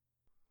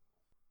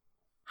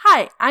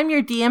Hi, I'm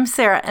your DM,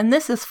 Sarah, and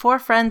this is 4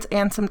 Friends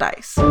and Some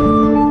Dice.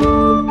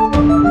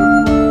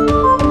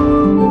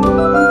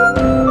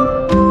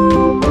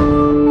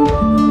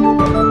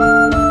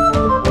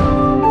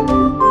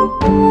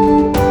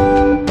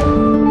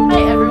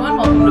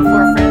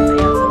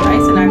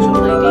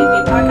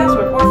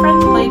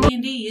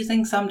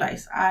 Some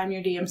dice. I'm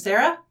your DM,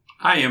 Sarah.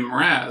 I am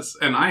Raz,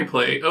 and I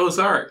play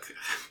Ozark.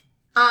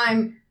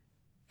 I'm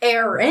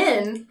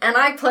Erin, and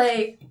I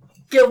play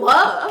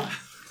Gila.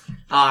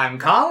 I'm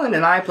Colin,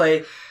 and I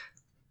play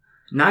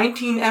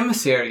 19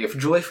 Emissary of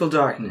Joyful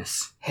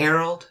Darkness,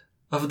 Herald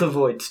of the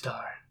Void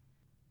Star.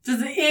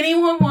 Does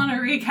anyone want to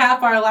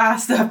recap our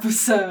last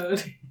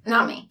episode?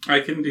 Not me.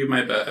 I can do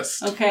my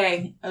best.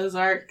 Okay,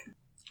 Ozark.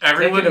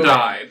 Everyone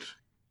died.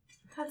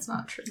 That's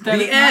not true.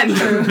 The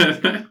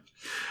end!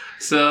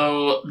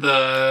 So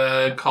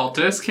the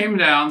cultists came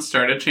down,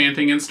 started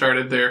chanting, and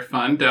started their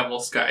fun devil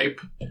Skype.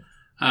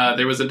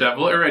 There was a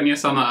devil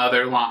Arrhenius on the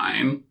other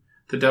line.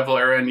 The devil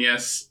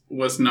Arrhenius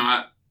was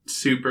not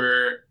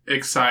super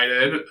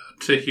excited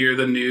to hear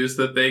the news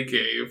that they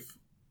gave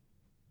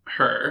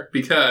her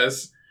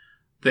because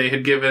they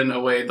had given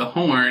away the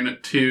horn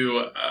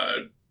to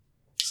a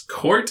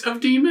court of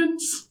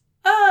demons?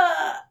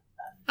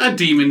 A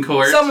demon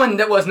court. Someone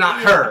that was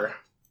not her.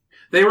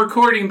 They were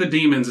courting the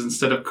demons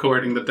instead of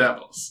courting the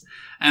devils.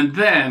 And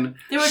then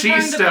she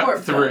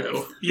stepped through.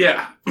 Both.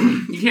 Yeah.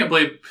 You can't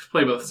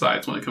play both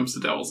sides when it comes to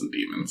devils and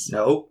demons.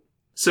 No.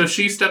 So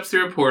she steps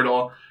through a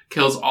portal,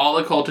 kills all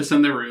the cultists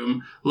in the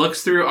room,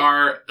 looks through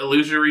our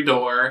illusory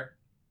door,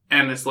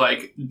 and is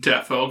like,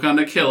 defo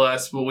gonna kill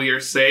us, but we are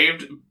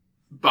saved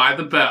by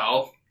the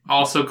bell,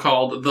 also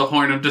called the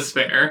Horn of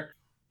Despair.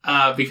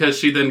 Because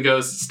she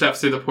then steps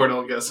through the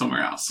portal and goes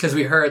somewhere else. Because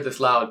we heard this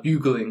loud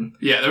bugling.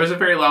 Yeah, there was a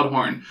very loud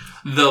horn.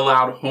 The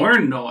loud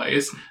horn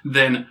noise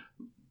then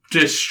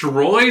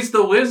destroys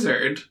the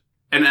wizard,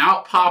 and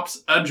out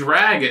pops a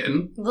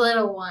dragon.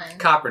 Little one.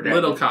 Copper dragon.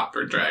 Little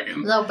copper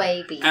dragon. Little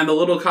baby. And the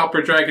little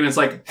copper dragon is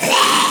like,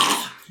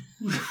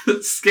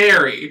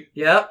 scary.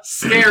 Yep.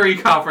 Scary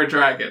copper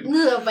dragon.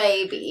 Little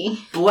baby.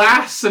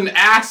 Blasts an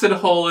acid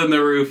hole in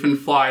the roof and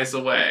flies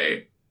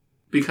away.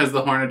 Because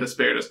the Horn of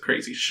Despair does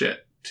crazy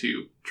shit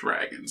to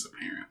dragons,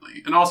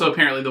 apparently. And also,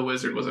 apparently, the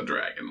wizard was a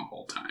dragon the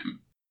whole time.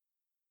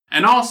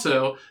 And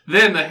also,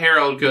 then the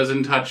herald goes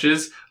and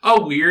touches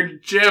a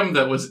weird gem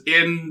that was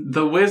in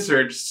the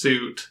wizard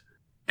suit.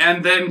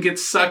 And then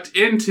gets sucked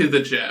into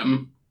the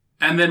gem.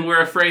 And then we're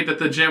afraid that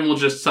the gem will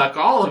just suck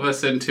all of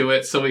us into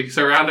it, so we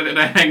surround it in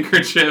a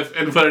handkerchief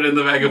and put it in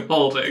the bag of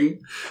holding.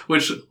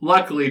 Which,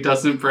 luckily,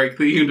 doesn't break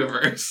the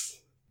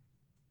universe.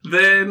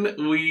 Then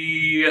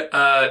we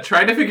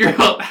tried to figure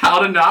out how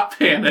to not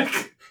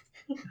panic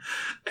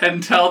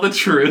and tell the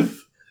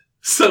truth.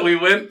 So we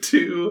went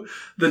to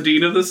the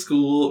dean of the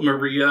school,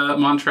 Maria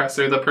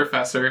Montresor, the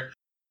professor,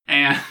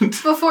 and...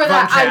 Before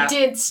that, I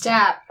did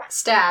stab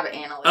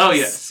Annalise. Oh,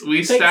 yes.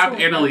 We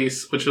stabbed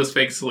Annalise, which was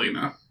fake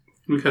Selena,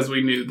 because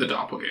we knew the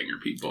doppelganger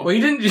people. Well,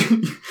 you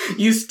didn't...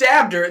 You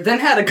stabbed her, then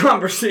had a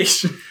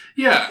conversation.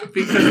 Yeah,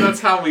 because that's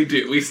how we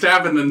do. We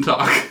stab and then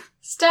talk.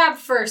 Stab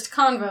first,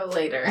 convo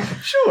later.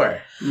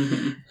 Sure.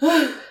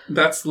 Mm-hmm.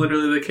 That's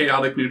literally the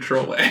chaotic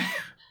neutral way.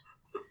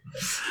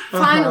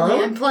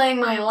 Finally, I'm playing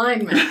my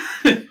alignment.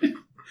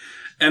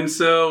 And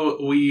so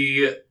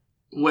we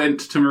went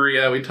to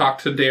Maria. We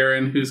talked to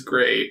Darren, who's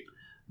great.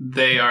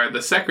 They are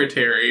the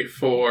secretary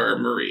for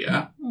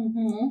Maria.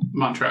 Mm-hmm.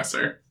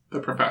 Montresor, the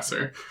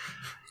professor.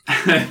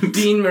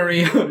 Dean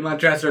Maria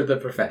Montresor, the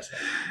professor.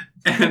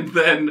 And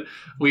then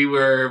we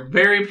were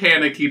very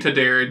panicky to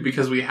Darren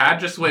because we had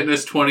just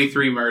witnessed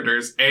 23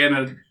 murders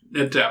and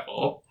a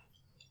devil.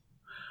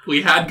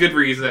 We had good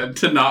reason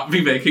to not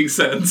be making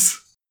sense.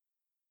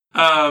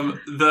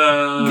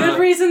 Good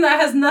reason that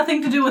has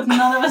nothing to do with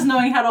none of us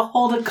knowing how to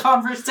hold a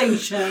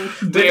conversation.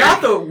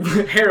 Without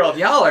the Herald,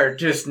 y'all are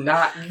just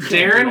not...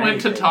 Darren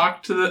went to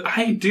talk to the...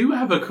 I do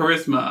have a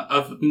charisma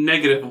of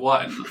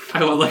 -1.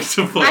 I would like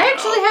to point I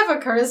actually have a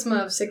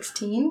charisma of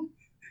 16.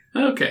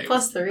 Okay.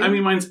 Plus 3. I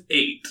mean, mine's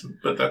 8,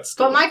 but that's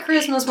still... But my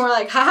charisma's more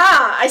like,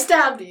 haha, I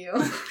stabbed you.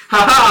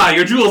 Haha,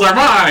 your jewels are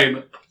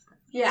mine!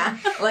 Yeah,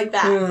 like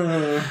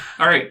that.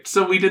 Alright,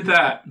 so we did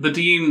that. The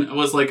dean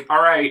was like,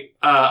 alright,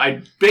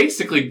 I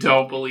basically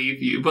don't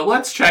believe you, but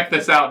let's check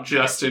this out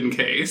just in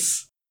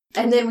case.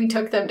 And then we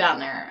took them down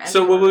there.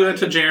 So when we went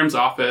to Jerem's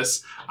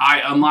office,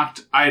 I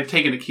had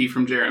taken a key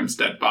from Jerem's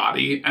dead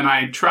body, and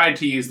I tried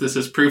to use this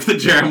as proof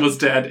that Jerem was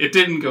dead. It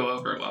didn't go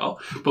over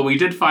well, but we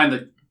did find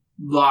the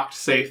locked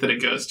safe that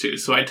it goes to,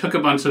 so I took a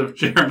bunch of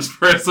Jerem's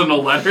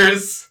personal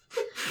letters.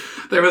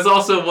 There was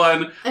also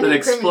one that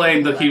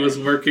explained that he was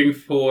working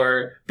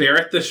for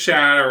Barrett the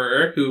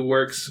Shatterer, who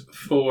works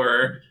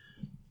for...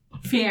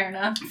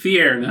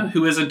 Fierna,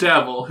 who is a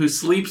devil, who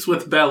sleeps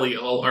with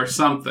Belial or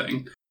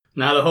something.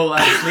 Not a whole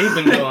lot of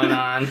sleeping going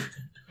on.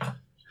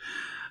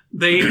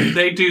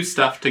 They do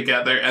stuff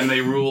together, and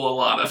they rule a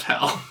lot of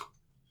hell.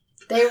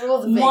 They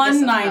rule the Vegas One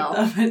of night hell.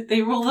 of it.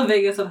 They rule the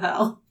Vegas of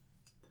hell.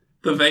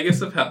 The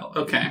Vegas of hell.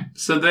 Okay.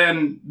 So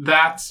then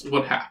that's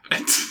what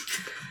happened.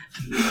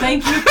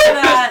 Thank you for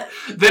that.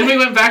 Then we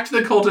went back to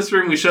the cultist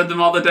room, we showed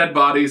them all the dead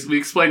bodies, we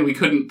explained we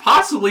couldn't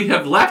possibly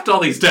have left all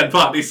these dead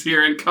bodies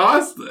here and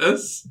caused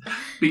this,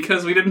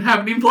 because we didn't have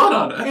any blood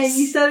on us. And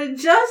you said it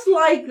just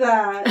like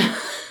that.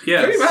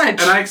 Yes. Pretty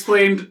much. And I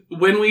explained,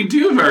 when we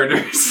do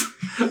murders,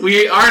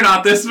 we are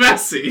not this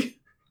messy.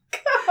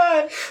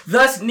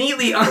 Thus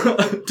neatly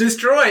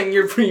destroying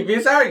your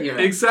previous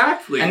argument.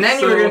 Exactly. And then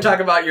you were going to talk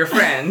about your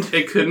friend.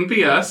 It couldn't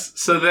be us.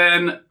 So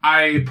then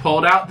I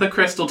pulled out the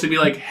crystal to be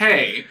like,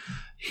 hey,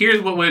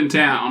 here's what went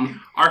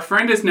down. Our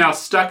friend is now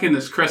stuck in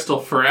this crystal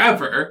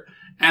forever.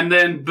 And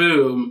then,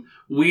 boom,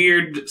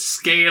 weird,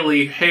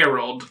 scaly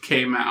Harold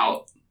came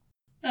out.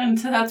 And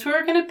so that's where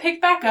we're going to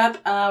pick back up.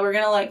 We're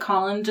going to let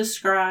Colin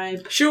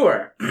describe.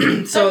 Sure.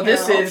 So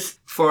this Harold. is,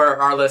 for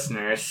our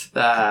listeners,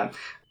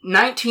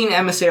 19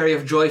 Emissary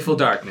of Joyful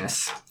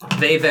Darkness,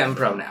 they, them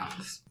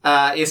pronouns,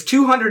 is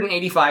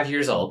 285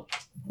 years old.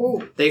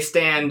 Ooh. They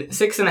stand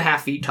 6.5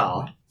 feet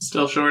tall.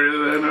 Still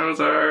shorter than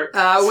Ozark.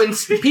 When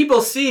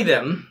people see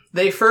them,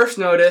 they first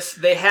notice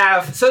they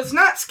have, so it's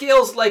not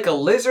scales like a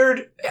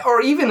lizard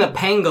or even a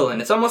pangolin.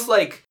 It's almost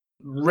like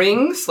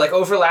rings, like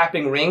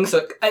overlapping rings.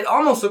 So it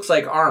almost looks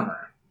like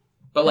armor,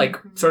 but like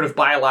sort of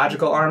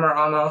biological armor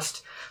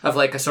almost, of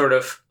like a sort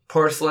of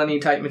porcelain-y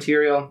type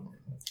material.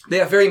 They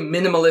have very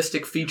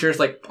minimalistic features,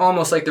 like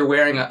almost like they're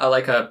wearing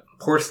a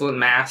porcelain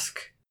mask.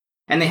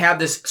 And they have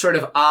this sort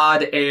of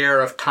odd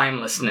air of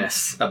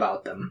timelessness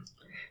about them.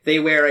 They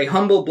wear a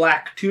humble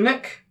black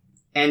tunic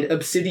and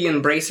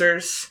obsidian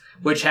bracers,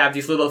 which have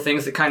these little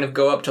things that kind of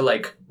go up to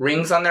like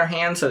rings on their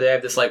hands. So they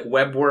have this like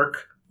web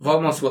work of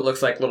almost what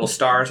looks like little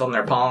stars on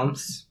their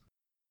palms.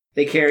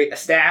 They carry a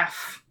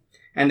staff,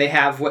 and they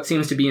have what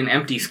seems to be an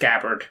empty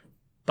scabbard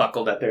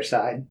buckled at their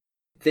side.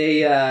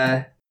 They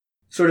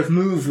sort of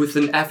move with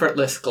an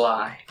effortless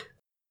glide.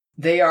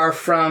 They are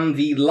from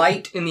the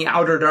light in the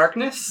outer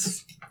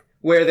darkness,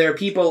 where their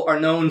people are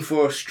known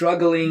for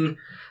struggling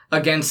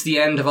against the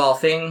end of all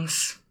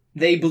things.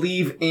 They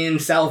believe in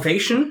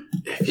salvation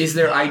is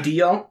their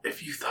ideal.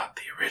 If you thought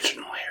the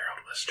original Harold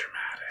was dramatic.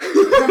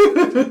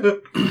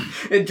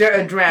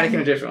 Dramatic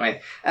in a different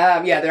way.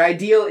 Their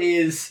ideal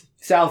is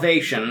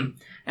salvation,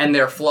 and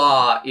their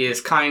flaw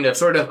is kind of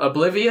sort of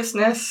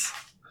obliviousness.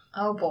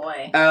 Oh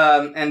boy.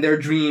 And their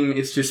dream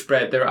is to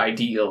spread their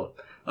ideal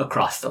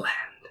across the land.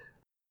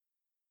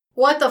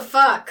 What the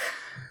fuck?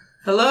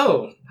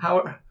 Hello.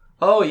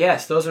 Oh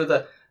yes, those are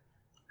the...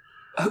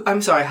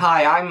 I'm sorry,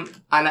 hi,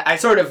 I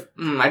sort of...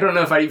 I don't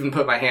know if I'd even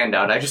put my hand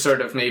out. I just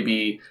sort of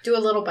maybe... Do a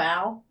little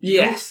bow?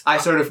 Yes, I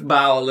sort of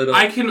bow a little.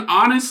 I can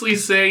honestly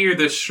say you're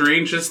the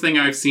strangest thing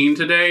I've seen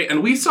today,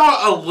 and we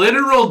saw a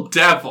literal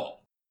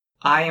devil.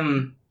 I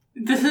am...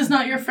 This is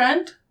not your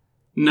friend?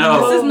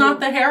 No. This is not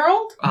the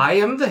Herald? I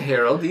am the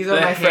Herald. These are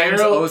The my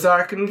friends Herald-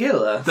 Ozark and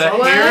Gilla. The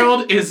What?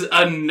 Herald is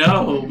a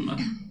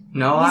gnome.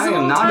 No, He's I a am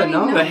little not a tiny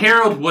gnome. gnome. The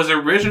Herald was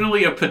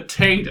originally a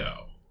potato.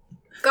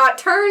 Got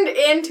turned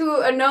into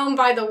a gnome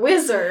by the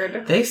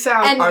wizard. They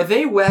sound... And- are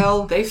they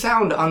well? They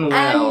sound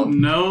unwell.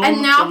 No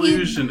And now he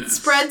delusionist.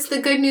 spreads the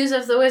good news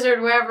of the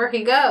wizard wherever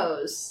he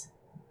goes.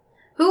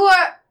 Who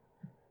are...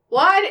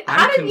 Why?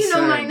 How I'm did you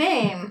know my concerned.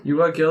 name?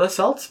 You are Gilla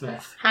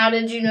Saltsmith. How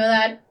did you know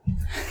that?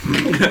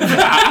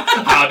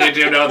 How did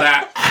you know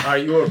that? Are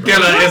you a...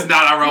 Gilla is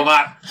not a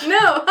robot.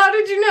 No, how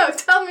did you know?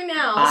 Tell me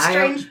now.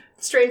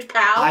 Strange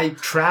pal. I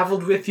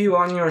traveled with you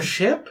on your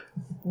ship?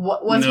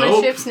 What's my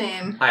Nope. ship's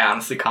name? I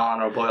honestly,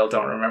 Colin O'Boyle,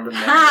 don't remember the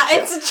name. Ha! of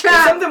the It's ship. a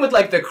trap. something with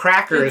like the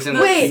crackers and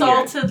the Wait.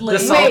 Salted The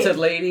lady. salted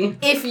lady.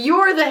 If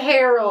you're the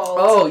herald,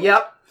 Oh,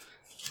 yep.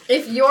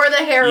 if you're the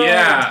herald,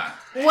 Yeah.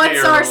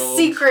 what's our Herald.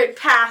 secret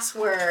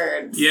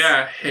passwords?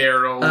 Yeah,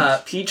 Harold.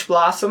 Peach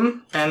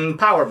Blossom and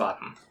Power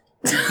Bottom.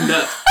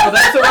 No, Oh,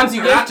 that's the ones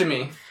you gave to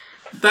me.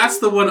 that's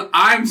the one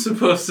I'm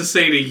supposed to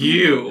say to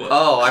you.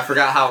 Oh, I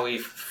forgot how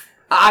we...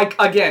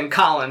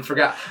 Colin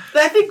forgot.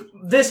 I think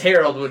this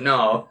Herald would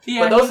know.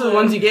 Yeah, but those he are the would.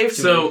 ones you gave to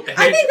So me.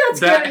 I think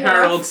that's that good enough.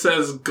 Harold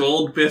says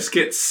Gold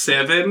Biscuit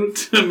 7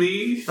 to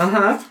me.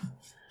 Uh-huh.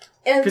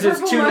 And 'Cause it's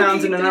Purple two Monkey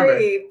nouns and a 3. number.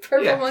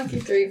 Purple Yeah. Monkey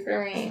 3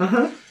 for me.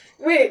 Uh-huh.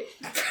 Wait,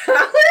 Power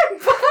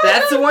Bottom?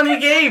 That's the one he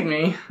gave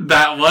me.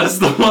 That was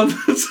the one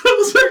that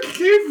Ozark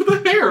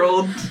gave the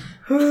Harold.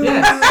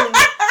 Yes.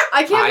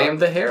 I can't. I am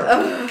the Herald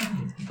Ugh.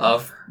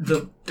 of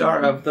the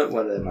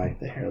what am I?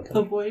 The Herald The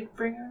of Void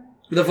Bringer?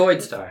 the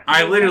Void Star.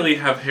 I literally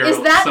have Harold.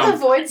 Is that the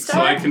Void So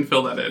Star? I can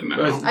fill that in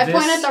now. Was- I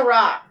point at the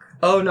rock.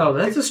 Oh no,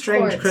 that's a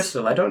strange Quartz.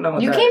 crystal. I don't know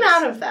what You that came is.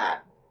 out of that.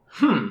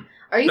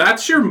 Are you?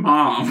 That's your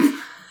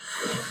mom.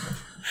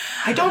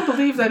 I don't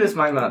believe that is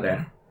my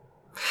mother.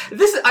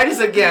 I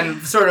just,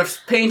 again, sort of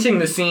painting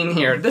the scene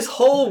here. This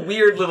whole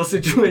weird little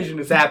situation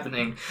is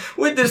happening.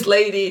 With this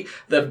lady,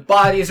 the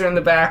bodies are in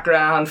the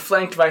background,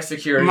 flanked by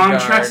security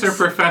guards. Montresor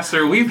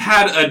Professor, we've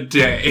had a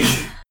day.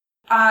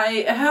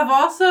 I have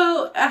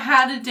also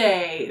had a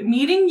day.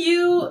 Meeting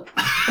you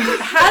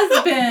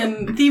has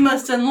been the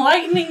most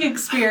enlightening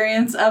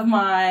experience of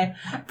my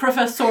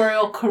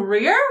professorial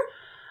career.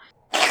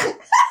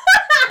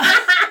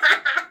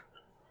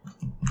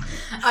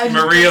 I just-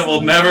 Maria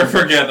will never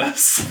forget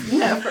us.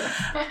 Never.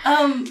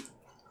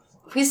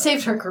 We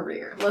saved her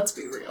career. Let's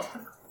be real.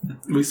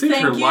 We saved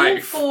her Thank you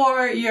life.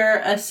 for your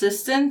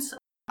assistance.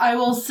 I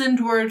will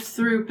send word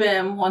through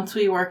BIM once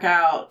we work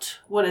out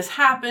what has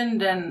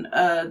happened and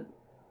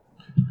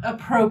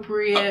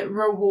appropriate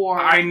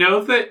reward. I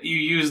know that you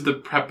use the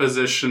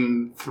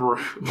preposition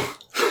through,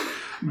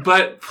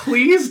 but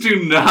please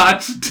do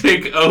not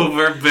take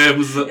over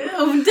Bim's.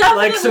 Definitely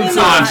Like some not.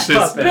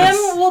 conscious BIM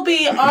will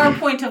be our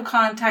point of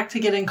contact to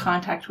get in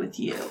contact with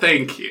you.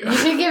 Thank you. You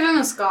should give him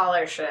a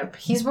scholarship.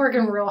 He's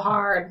working real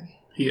hard.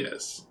 He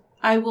is.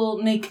 I will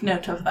make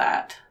note of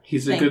that.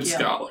 He's a Thank good you.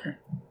 scholar.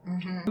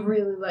 He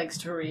really likes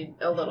to read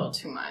a little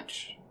too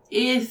much.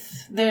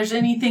 If there's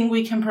anything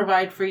we can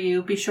provide for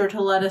you, be sure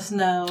to let us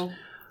know.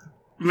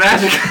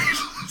 Magic.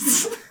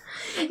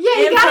 Yeah,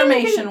 you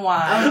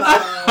Information-wise.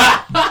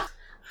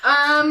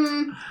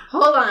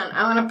 Hold on.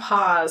 I want to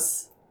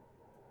pause.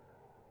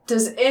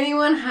 Does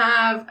anyone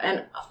have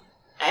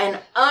an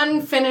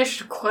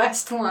unfinished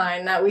quest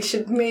line that we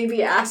should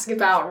maybe ask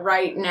about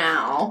right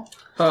now?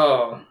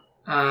 Oh.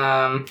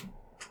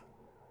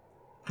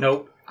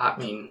 Nope. I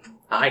mean,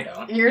 I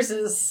don't. Yours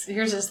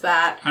is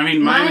that. I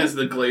mean, mine Mine- is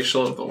the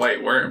glacial of the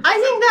white worm. I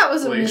think that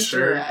was a Glacier.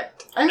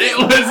 misdirect. It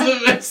was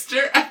a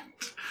misdirect.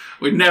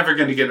 We're never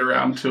going to get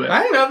around to it.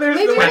 I don't know. There's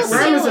Maybe the white we'll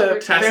worm is see a.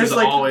 what Tess There's is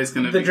like always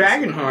going to the be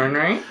dragon horn,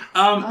 right?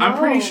 I'm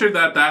pretty Oh. sure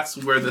that's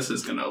where this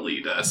is going to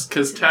lead us.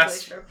 Because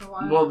Tess,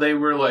 well, they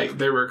were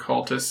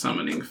cultists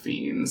summoning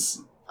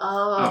fiends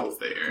Oh. up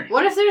there.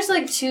 What if there's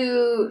like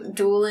two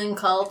dueling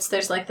cults?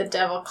 There's like the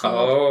devil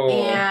cult Oh.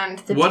 and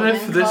the What demon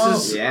if this cult.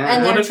 is? Yeah.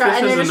 And What they're, if this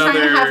and they're is just trying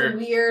to another? have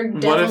weird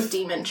what devil if-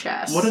 demon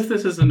chests. What if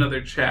this is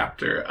another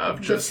chapter of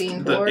The just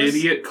Fiend the Wars?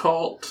 idiot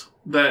cult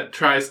that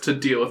tries to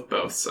deal with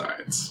both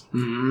sides?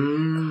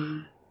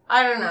 Mm.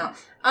 I don't know.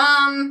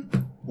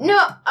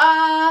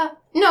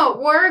 No,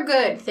 we're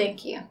good,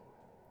 thank you.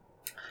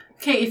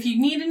 Okay, if you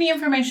need any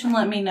information,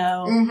 let me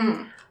know.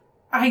 Mm-hmm.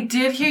 I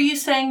did hear you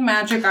saying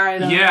magic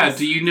items. Yeah.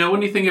 Do you know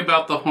anything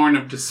about the Horn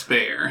of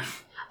Despair?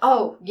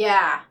 Oh,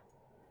 yeah.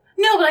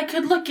 No, but I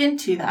could look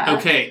into that.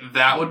 Okay,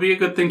 that would be a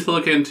good thing to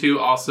look into.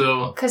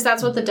 Also, Because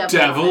that's what the devil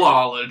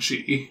wanted.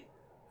 Devilology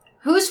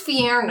Who's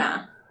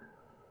Fierna?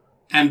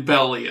 and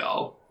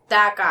Belial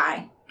That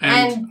guy.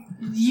 and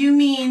You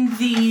mean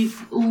the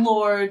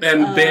Lord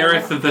and of-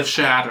 Bareth the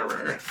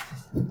Shatterer,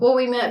 Well,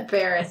 we met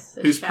Bareth.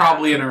 the who's Shadow.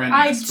 probably in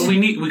Arrhenius. But I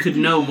we could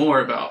know more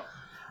about.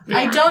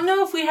 I don't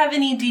know if we have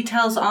any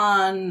details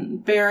on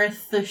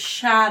Bareth the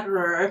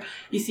Shatterer.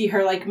 You see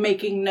her, like,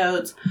 making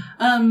notes.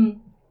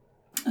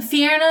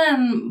 Fierna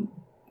and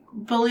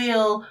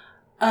Belial,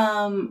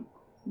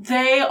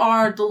 they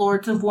are the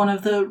lords of one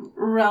of the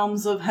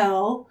realms of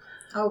hell.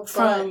 Oh,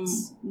 From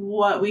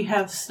what we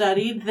have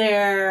studied,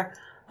 they're,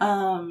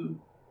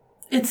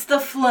 it's the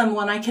Phlegm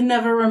one. I can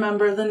never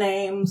remember the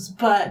names,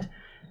 but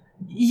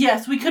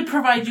yes, we could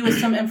provide you with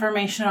some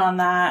information on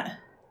that.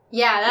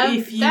 Yeah,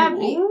 If you that'd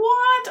be...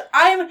 want.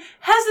 I'm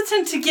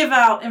hesitant to give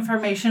out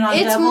information on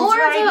It's devils more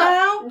right of a...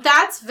 now.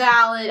 That's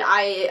valid.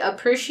 I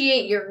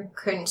appreciate your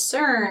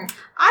concern.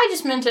 I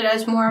just meant it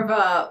as more of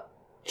a...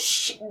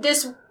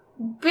 this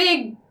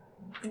big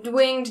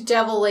winged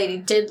devil lady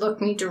did look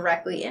me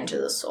directly into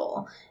the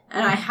soul.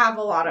 And I have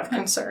a lot of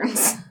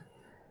concerns.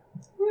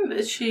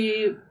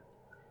 She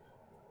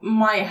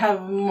might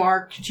have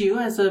marked you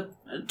as a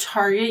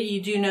target.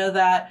 You do know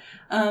that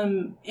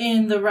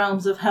in the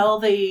realms of hell,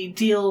 they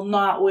deal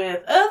not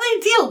with... they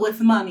deal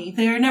with money.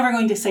 They're never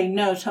going to say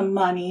no to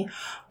money.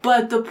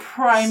 But the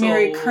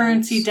primary Souls.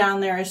 currency down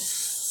there is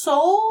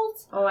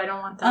souls. Oh, I don't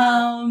want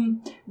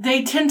that.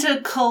 They tend to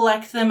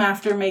collect them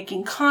after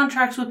making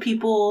contracts with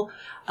people.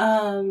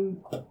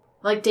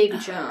 Like Davy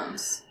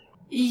Jones.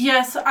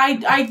 Yes,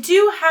 I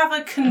do have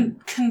a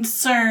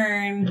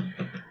concern.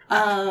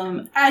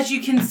 As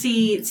you can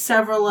see,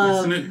 several of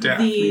Isn't it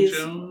Daphne these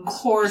Jones?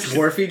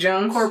 Dwarfy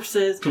Jones?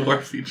 corpses.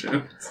 Dwarfy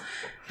Jones.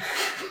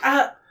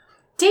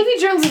 Davy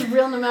Jones is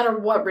real no matter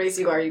what race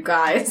you are, you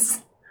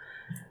guys.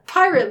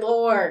 Pirate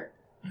lore.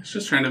 I was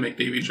just trying to make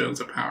Davy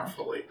Jones a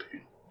powerful lady.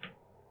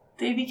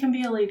 Davy can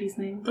be a lady's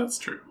name. That's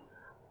true.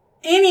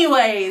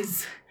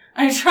 Anyways,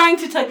 I'm trying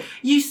to tell you.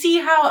 You see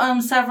how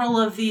several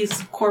of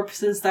these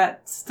corpses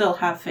that still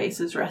have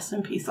faces, rest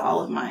in peace,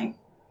 all of my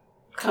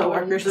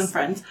coworkers and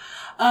friends.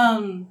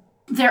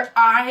 Their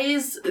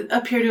eyes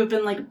appear to have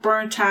been like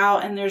burnt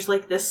out, and there's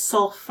like this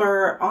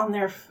sulfur on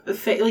their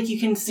face. Like you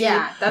can see.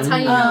 Yeah, that's how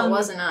you know it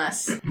wasn't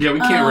us. Yeah, we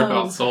can't rip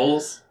out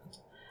souls.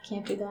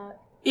 Can't do that.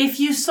 If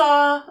you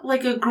saw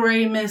like a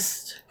gray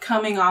mist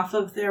coming off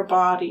of their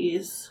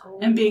bodies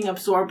and being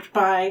absorbed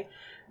by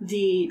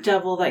the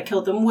devil that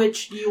killed them,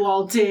 which you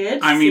all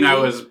did. I mean, see, I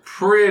was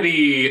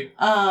pretty...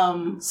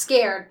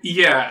 Scared.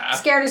 Yeah.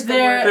 Scared is the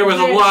There- word. There was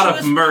a She lot of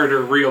was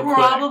murder real quick.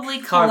 probably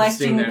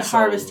Harvesting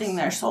harvesting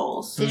their their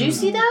souls. souls. Did you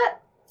see that?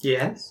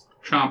 Yes.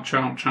 Chomp,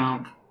 chomp,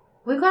 chomp.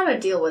 We gotta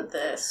deal with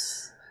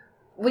this.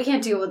 We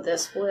can't deal with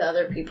this with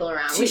other people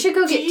around. We should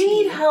go Do get you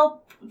tea. need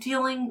help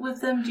dealing with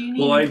them? Do you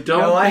need... Well, I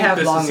don't No, I think have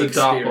this long is a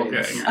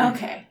experience. doppelganger.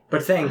 Okay.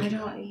 But thank I you.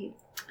 don't eat.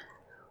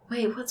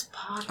 Wait, what's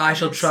pod? I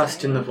shall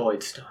trust in the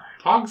Void Star.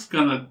 Pog's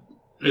gonna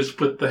Is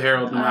with the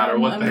Herald no matter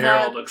what the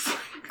Herald looks like.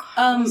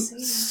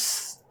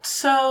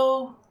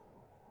 So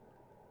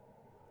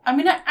I'm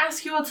gonna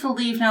ask you all to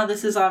leave now.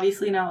 This is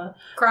obviously now a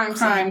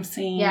crime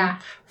scene. Yeah.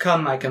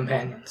 Come, my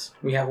companions.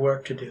 We have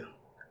work to do.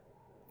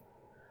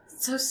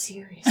 It's so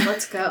serious.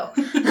 Let's go.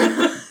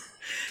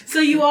 So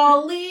you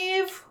all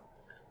leave.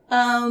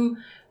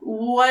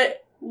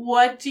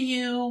 What do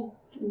you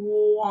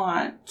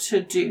want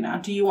to do now?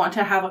 Do you want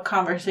to have a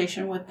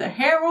conversation with the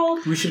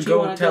Herald? We should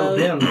go and tell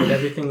them that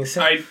everything is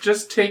safe. I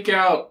just take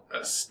out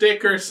a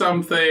stick or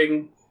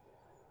something,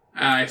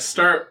 and I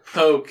start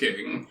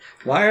poking.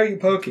 Why are you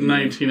poking?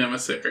 19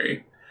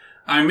 emissary.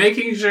 I'm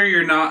making sure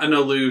you're not an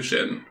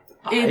illusion.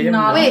 Wait,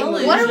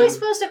 what are we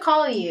supposed to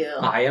call you?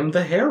 I am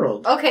the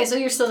Herald. Okay, so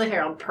you're still the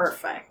Herald.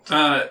 Perfect.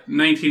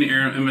 19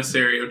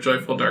 emissary of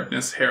joyful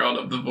darkness, Herald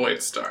of the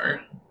Void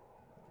Star.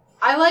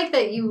 I like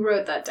that you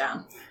wrote that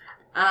down.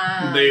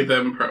 They,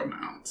 them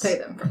pronouns. They,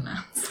 them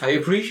pronouns. I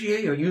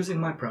appreciate you using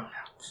my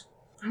pronouns.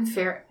 I'm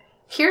fair.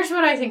 Here's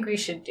what I think we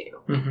should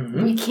do.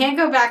 Mm-hmm. We can't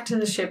go back to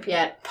the ship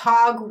yet.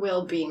 Pog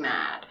will be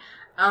mad.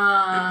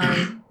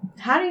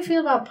 How do you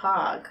feel about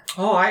Pog?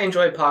 Oh, I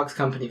enjoy Pog's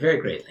company very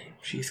greatly.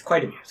 She's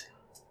quite amusing.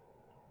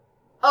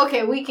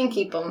 Okay, we can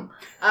keep him.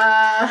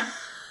 I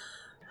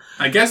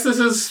guess this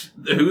is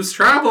who's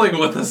traveling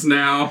with us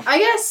now. I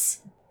guess...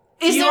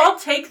 Do you all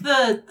take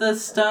the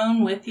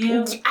stone with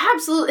you?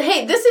 Absolutely.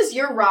 Hey, this is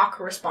your rock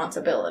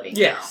responsibility.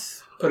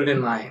 Yes. Put it in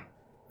my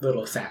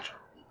little satchel.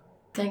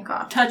 Thank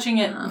God. Touching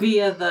it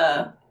via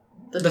the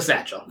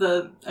satchel.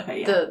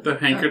 The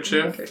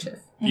handkerchief.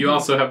 You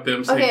also have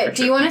Bim's handkerchief.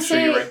 Do you want to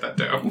say? You write that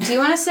down. Do you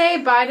want to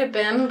say bye to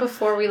Bim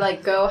before we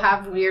go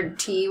have weird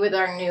tea with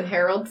our new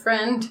Herald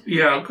friend?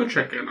 Yeah, I'll go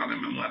check in on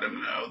him and let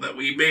him know that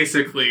we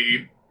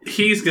basically.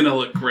 He's gonna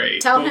look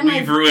great. Tell him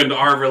we've ruined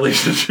our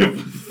relationship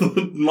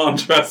with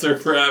Montresor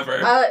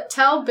forever.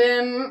 Tell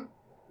Bim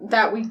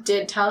that we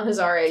did tell his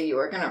RA you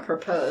were gonna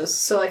propose.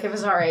 So, if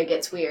his RA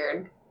gets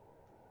weird.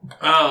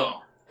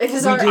 Oh. If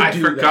his I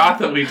forgot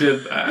that we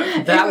did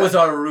that. That was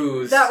our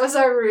ruse. That was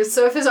our ruse.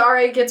 So if his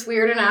RA gets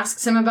weird and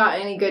asks him about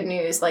any good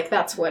news,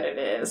 that's what it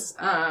is.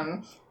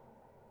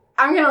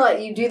 I'm gonna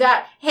let you do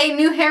that. Hey,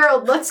 new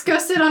Herald, let's go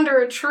sit under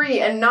a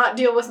tree and not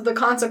deal with the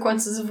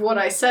consequences of what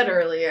I said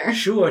earlier.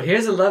 Sure,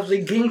 here's a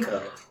lovely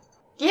ginkgo.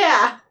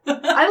 Yeah,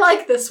 I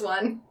like this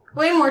one.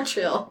 Way more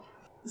chill.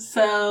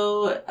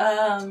 So,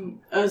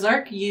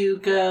 Ozark, you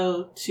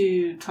go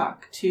to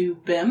talk to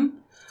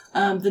Bim.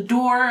 The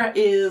door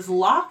is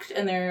locked,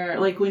 and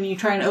when you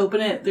try and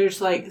open it,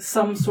 there's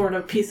some sort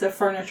of piece of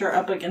furniture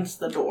up against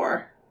the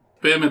door.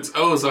 Bim, it's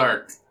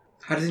Ozark.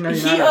 How does he know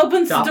he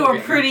opens the door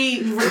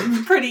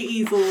pretty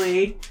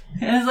easily,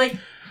 and is like,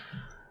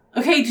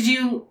 "Okay, did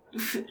you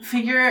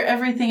figure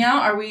everything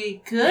out? Are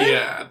we good?"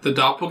 Yeah, the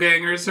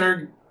doppelgangers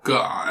are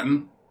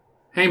gone.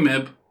 Hey,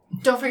 Mib.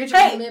 Don't forget to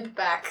bring Mib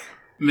back.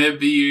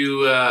 Mib,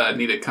 you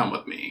need to come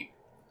with me.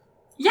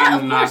 Yeah,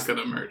 I'm not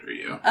gonna murder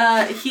you.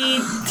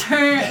 He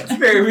turns. It's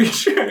very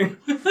reassuring.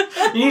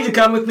 You need to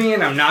come with me,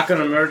 and I'm not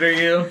gonna murder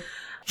you.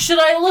 Should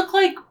I look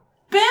like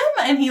Bim?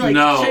 And he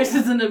no.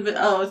 chases into.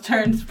 Oh,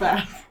 turns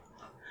back.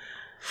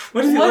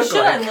 What does he look like? What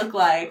should I look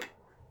like?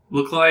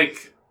 Look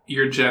like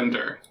your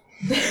gender.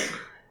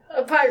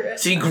 A pirate.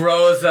 She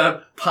grows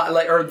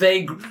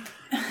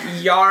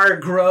Yar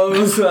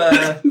grows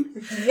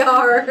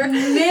Yar.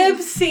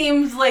 Mib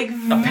seems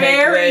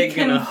very confused.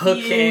 And a hook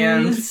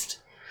hand.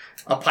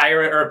 A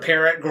pirate or a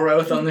parrot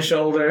growth on the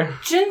shoulder.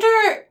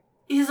 Gender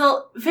is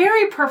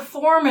very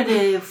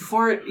performative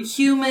for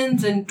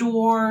humans and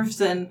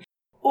dwarves and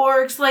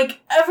orcs.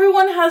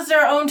 Everyone has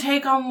their own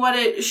take on what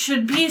it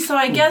should be, so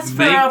I guess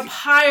for a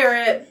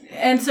pirate,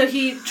 and so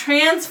he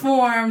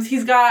transforms.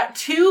 He's got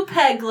 2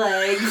 peg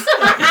legs.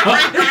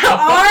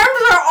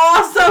 Arms are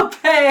also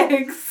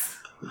pegs.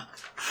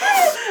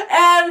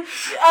 And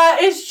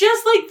it's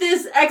just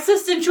this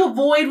existential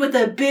void with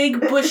a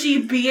big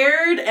bushy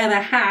beard and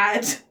a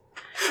hat.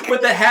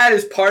 But the hat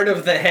is part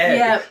of the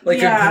head. A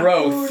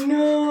growth. Oh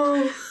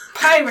no.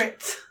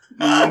 Pirate.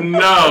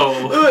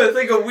 No. Ooh, it's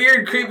like a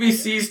weird, creepy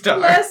sea star.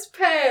 Less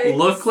pegs.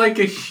 Look like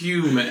a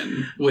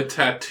human with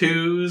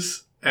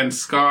tattoos and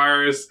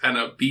scars and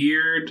a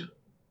beard.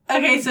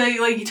 Okay, so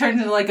he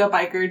turns into a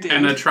biker dude.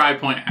 And a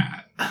tri-point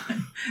hat.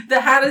 The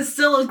hat is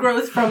still a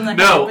growth from the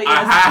No, hat.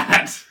 a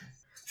hat.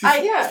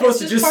 Yeah, supposed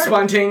to just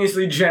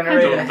spontaneously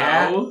generate a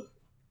hat. Know.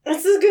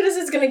 It's as good as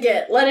it's gonna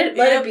get. Let it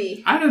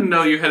be. I didn't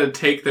know you had to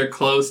take their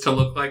clothes to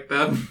look like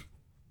them.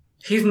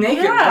 He's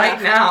naked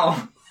right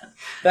now.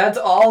 That's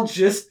all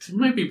just It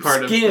might be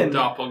part skin. of the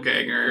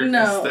doppelganger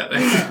aesthetic.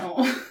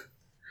 No.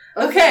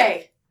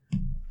 Okay.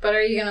 But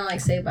are you gonna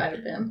say bye to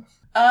Bim?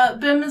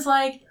 Bim is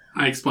like,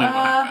 I explained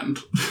what happened.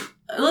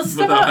 let's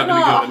step Without out in having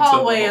the to go into the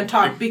hallway whole and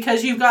talk thing.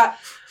 because you've got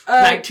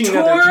 19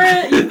 other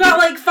Torrent. people. You've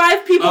got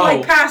 5 people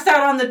Oh. passed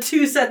out on the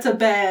 2 sets of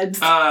beds.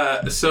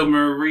 So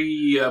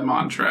Maria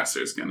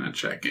Montresor's gonna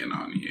check in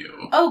on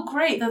you. Oh,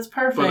 great! That's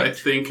perfect. But I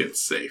think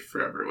it's safe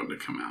for everyone to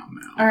come out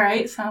now. All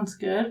right, sounds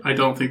good. I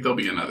don't think there'll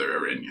be another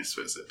Arrhenius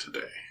visit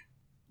today.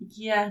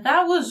 Yeah,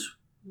 that was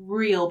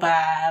real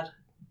bad.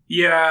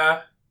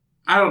 Yeah,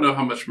 I don't know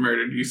how much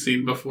murder you've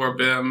seen before,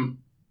 Bim.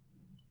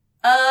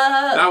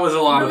 That was a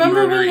lot of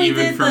remember murder when we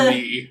even did for the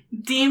me.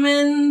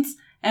 demons,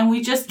 and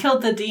we just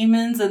killed the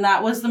demons, and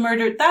that was the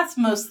murder? That's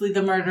mostly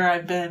the murder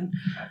I've been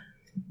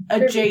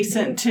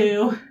adjacent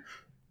to.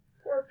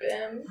 Poor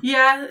Bim.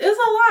 Yeah, it's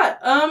a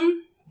lot.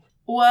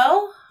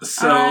 Well,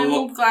 So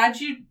I'm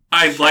glad you...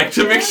 I'd like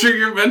to checked make in. sure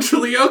you're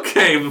mentally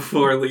okay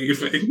before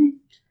leaving.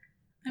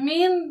 I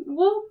mean,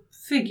 we'll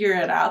figure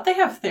it out. They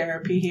have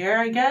therapy here,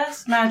 I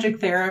guess. Magic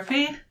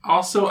therapy.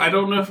 Also, I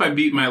don't know if I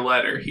beat my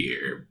letter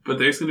here, but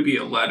there's going to be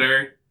a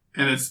letter,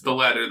 and it's the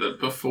letter that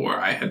before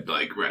I had,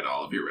 read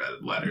all of your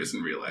red letters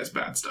and realized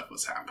bad stuff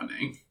was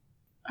happening.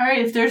 Alright,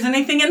 if there's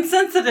anything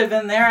insensitive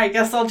in there, I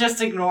guess I'll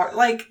just ignore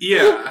it.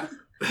 Yeah.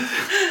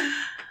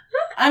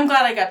 I'm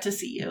glad I got to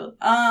see you.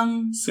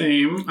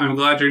 Same. I'm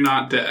glad you're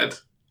not dead.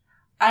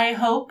 I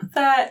hope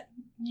that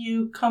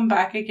you come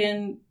back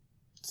again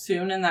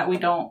soon and that we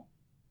don't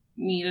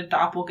need a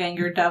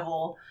doppelganger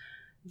devil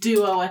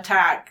duo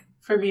attack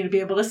for me to be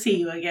able to see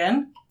you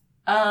again.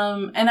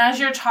 And as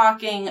you're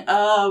talking,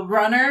 a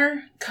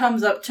runner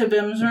comes up to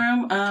Bim's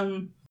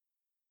room,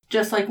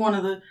 just like one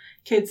of the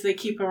kids they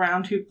keep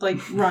around who,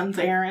 runs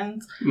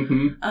errands.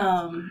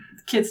 Mm-hmm.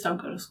 Kids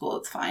don't go to school,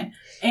 it's fine.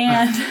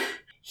 And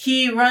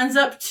he runs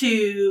up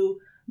to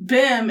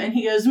Bim and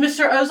he goes,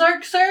 "Mr.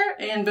 Ozark, sir?"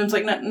 And Bim's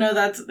like, no,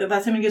 that's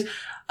him. He goes,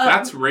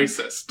 That's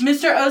racist.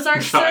 "Mr.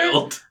 Ozark,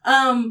 Child.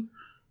 sir?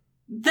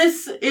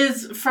 This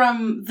is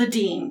from the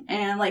dean,"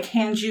 and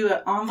hands you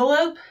an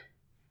envelope,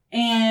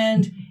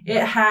 and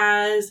it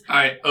has...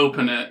 I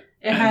open it,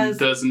 and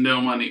does no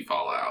money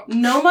fall out?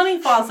 No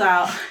money falls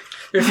out.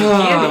 There's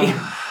some candy.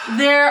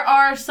 There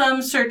are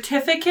some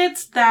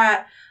certificates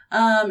that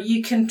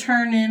you can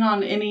turn in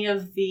on any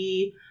of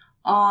the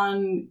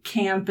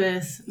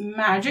on-campus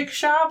magic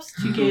shops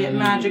to get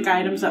magic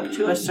items up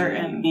to a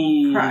certain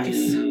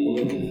price.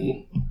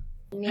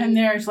 And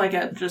there's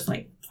just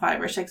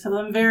 5 or 6 of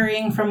them,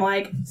 varying from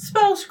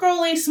spell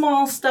scrolly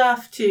small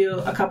stuff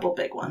to a couple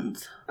big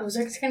ones.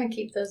 Ozark's gonna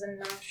keep those and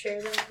not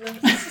share them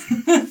with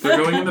us. They're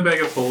going in the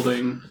bag of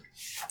holding.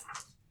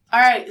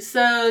 Alright,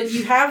 so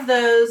you have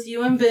those.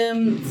 You and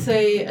Bim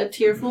say a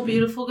tearful,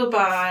 beautiful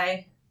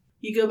goodbye.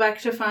 You go back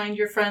to find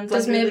your friends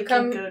Does under Mib the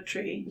come? ginkgo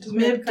tree. Does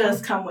Mib Mib come?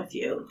 does come with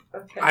you.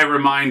 Okay. I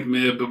remind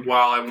Mib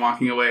while I'm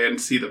walking away and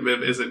see that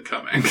Mib isn't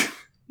coming.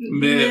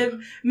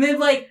 Mib.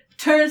 Mib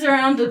turns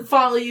around to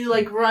follow you,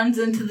 runs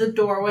into the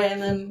doorway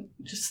and then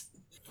just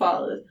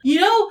follows.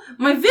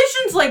 My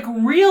vision's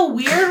real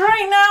weird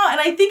right now, and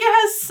I think it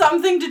has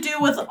something to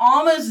do with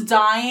almost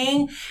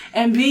dying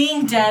and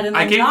being dead and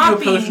then I gave not you a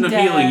being potion of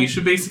dead. healing. You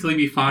should basically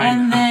be fine.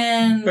 And now.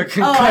 then A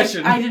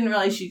concussion. I didn't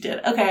realize you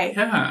did. Okay.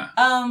 Yeah.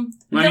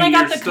 Then I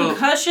got the still-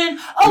 concussion.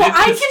 Mib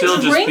I could can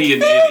still drink just be an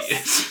this?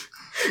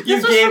 idiot. You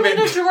This was gave for me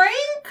it. to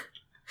drink?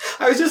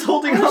 I was just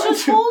holding I was on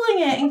just to. holding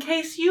it in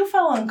case you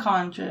fell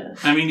unconscious.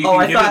 I mean, you Oh,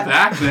 can I get thought- it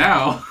back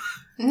now.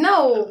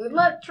 No,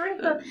 drink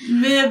the...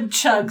 Mib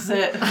chugs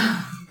it.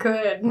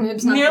 Good.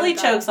 Mib's not Nearly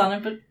gonna die. chokes on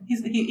it, but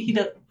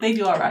they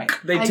do all right.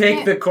 They I take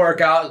can't- the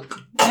cork out.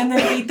 And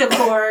then eat the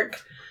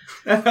cork.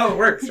 That's how it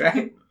works,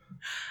 right?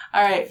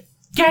 All right,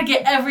 gotta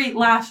get every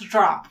last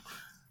drop.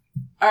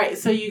 All right,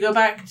 so you go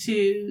back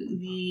to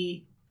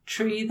the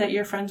tree that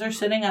your friends are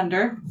sitting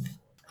under.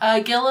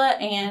 Gilla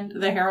and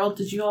the Herald,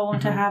 did you all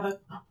want to have a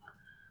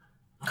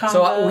convo?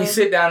 So we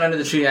sit down under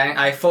the tree.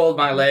 I fold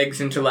my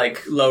legs into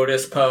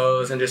lotus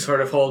pose and just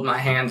sort of hold my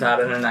hands out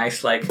in a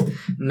nice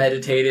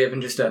meditative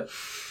and just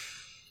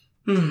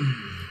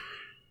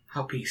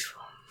how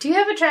peaceful. Do you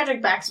have a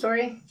tragic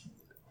backstory?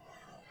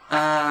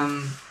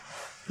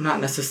 Not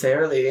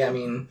necessarily. I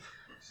mean,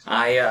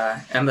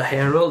 I am the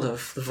Herald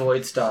of the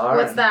Void Star.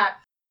 What's that?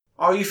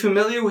 Are you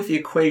familiar with the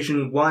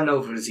equation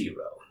 1/0?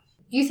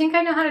 You think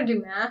I know how to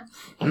do math?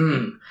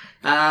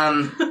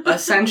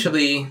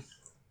 Essentially,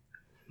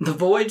 the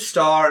Void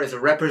Star is a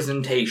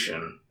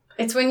representation.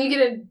 It's when you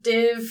get a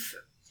div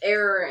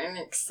error in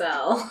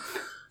Excel.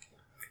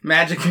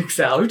 Magic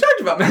Excel. We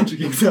talked about Magic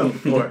Excel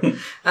before.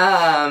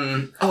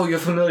 Oh, you're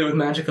familiar with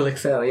Magical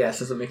Excel. Yes,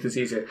 this will make this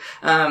easier.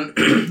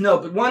 No,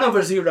 but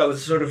 1/0 is a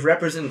sort of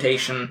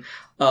representation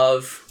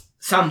of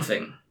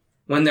something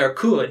when there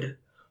could,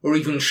 or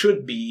even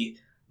should be,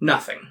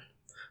 nothing.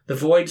 The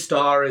Void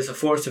Star is a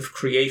force of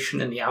creation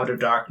in the outer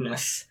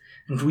darkness,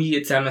 and we,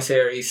 its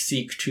emissaries,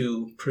 seek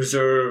to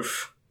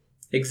preserve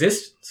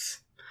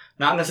existence.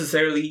 Not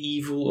necessarily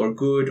evil or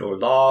good or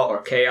law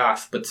or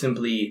chaos, but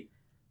simply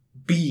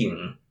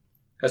being,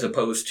 as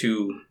opposed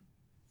to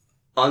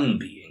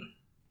unbeing.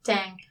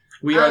 Dang.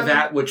 We are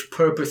that which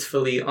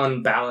purposefully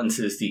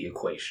unbalances the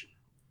equation.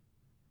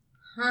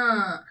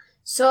 Huh.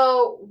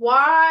 So,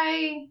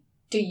 why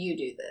do you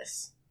do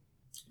this?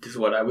 It is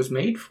what I was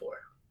made for.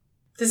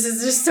 This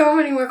is just so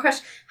many more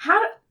questions.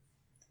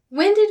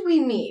 When did we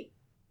meet?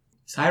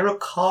 As I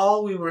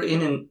recall, we were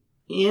in an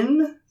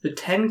inn, the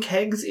 10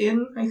 Kegs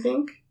Inn, I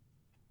think.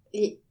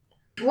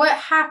 What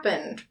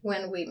happened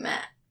when we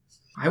met?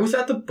 I was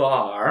at the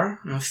bar,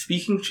 and I was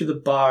speaking to the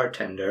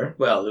bartender.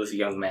 Well, there was a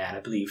young man, I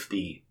believe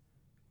the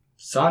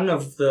son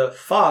of the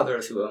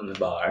fathers who owned the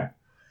bar.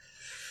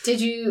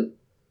 Did you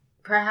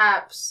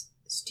perhaps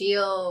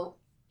steal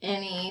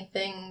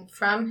anything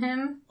from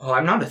him? Oh,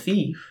 I'm not a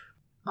thief.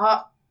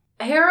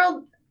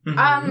 Harold,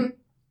 Mhm.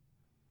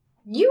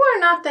 you are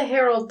not the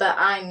Harold that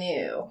I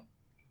knew.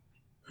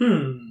 I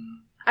In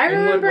what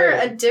remember way?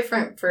 a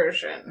different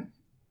version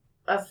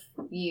of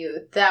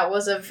you that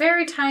was a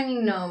very tiny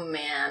gnome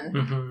man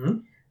Mm-hmm.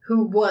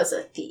 who was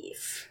a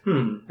thief.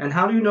 And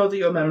how do you know that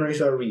your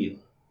memories are real?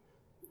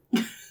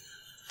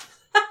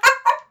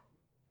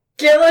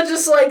 Gilla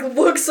just,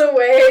 looks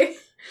away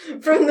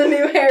from the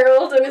new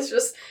Harold and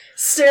just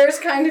stares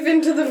kind of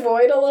into the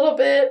void a little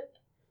bit.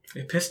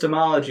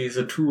 Epistemology is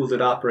a tool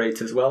that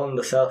operates as well in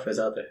the self as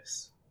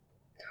others.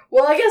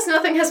 Well, I guess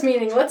nothing has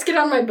meaning. Let's get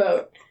on my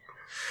boat.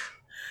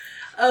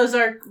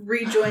 Ozark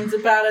rejoins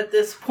about at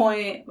this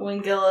point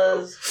when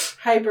Gilla's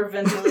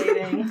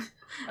hyperventilating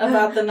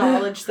about the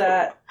knowledge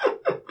that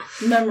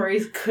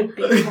memories could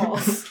be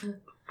false.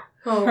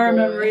 Oh, Her boy.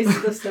 memories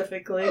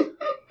specifically.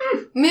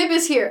 Mib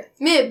is here.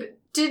 Mib,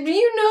 did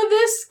you know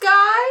this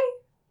guy?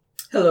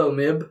 Hello,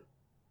 Mib.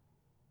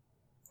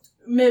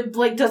 Mib,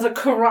 does a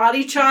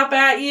karate chop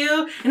at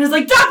you and is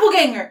like,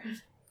 doppelganger!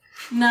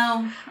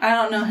 No, I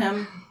don't know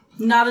him.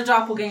 Not a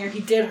doppelganger. He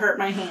did hurt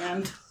my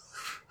hand.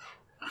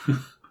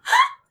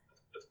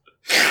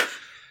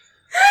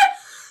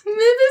 Mib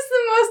is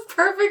the most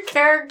perfect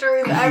character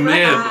we've ever Mib.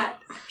 had.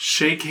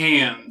 Shake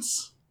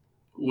hands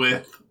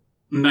with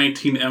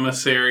 19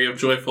 emissary of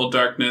joyful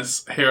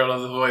darkness, Herald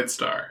of the Void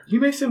Star. You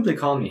may simply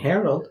call me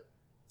Harold,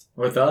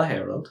 or the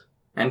Harold,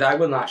 and I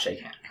will not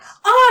shake hands.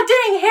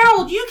 Oh, dang,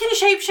 Harold, you can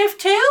shapeshift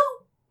too?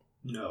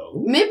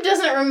 No. Mib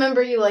doesn't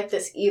remember you like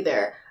this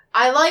either.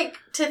 I like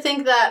to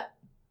think that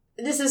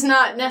this is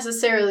not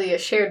necessarily a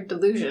shared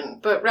delusion,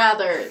 but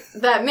rather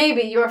that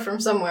maybe you're from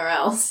somewhere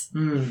else.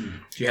 Do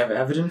you have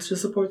evidence to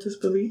support this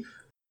belief?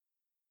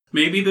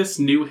 Maybe this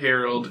new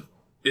Herald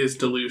is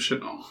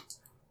delusional.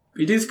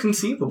 It is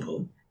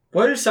conceivable.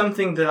 What is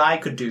something that I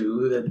could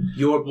do that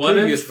your What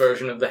previous if-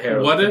 version of the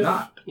Herald What could if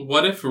not?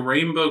 What if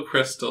rainbow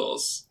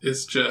crystals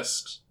is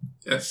just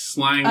a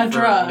slang A for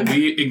drug.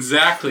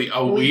 Exactly,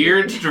 a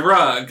weird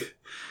drug,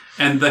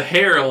 and the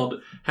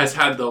Herald has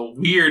had the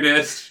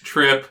weirdest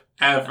trip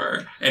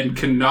ever and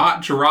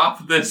cannot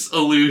drop this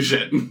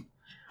illusion.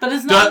 But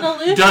it's not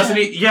an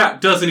illusion.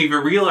 Doesn't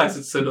even realize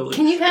it's an illusion.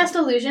 Can you cast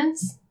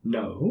illusions?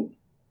 No.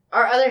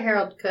 Our other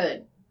Herald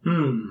could.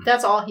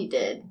 That's all he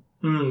did.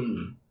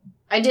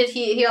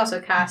 He also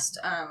cast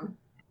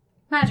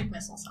magic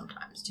missile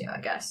sometimes too, I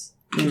guess.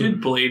 He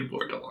did blade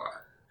board a lot.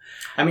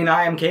 I mean,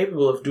 I am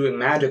capable of doing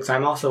magics.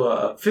 I'm also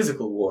a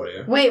physical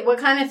warrior. Wait, what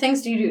kind of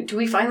things do you do? Do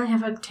we finally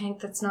have a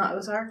tank that's not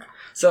Ozark?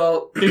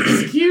 So,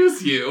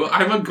 Excuse you,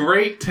 I'm a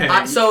great tank.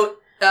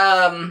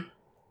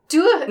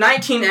 Do a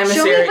 19 show me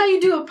Emissary how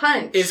you do a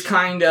punch. is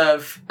kind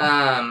of,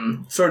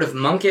 sort of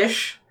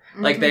monkish.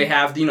 Like, they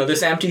have,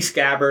 this empty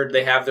scabbard,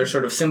 they have their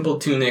sort of simple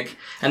tunic,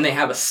 and they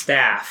have a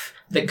staff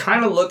that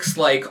kind of looks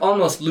like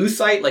almost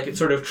lucite, like it's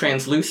sort of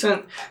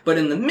translucent, but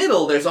in the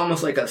middle there's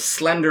almost like a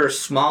slender,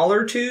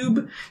 smaller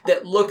tube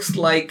that looks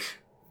like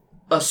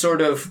a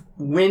sort of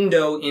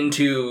window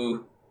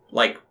into,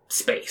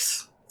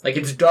 space. Like,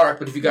 it's dark,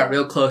 but if you got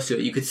real close to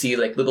it, you could see,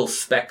 little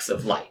specks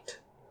of light.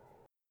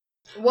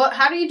 What?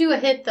 How do you do a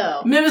hit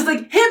though? Mib is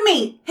like, hit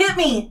me! Hit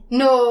me!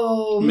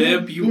 No,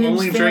 Mib, you Mib's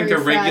only drink very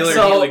a regular fast.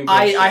 So, healing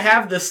potion. I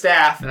have the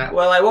staff, and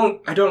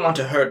I don't want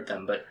to hurt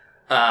them, but,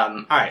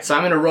 alright, so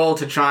I'm gonna roll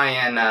to try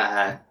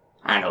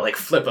and,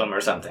 flip them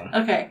or something.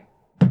 Okay.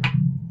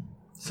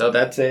 So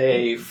that's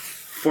a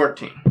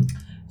 14.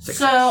 Success.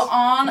 So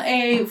on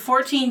a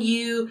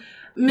 14,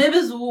 Mib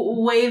is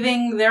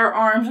waving their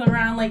arms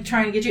around,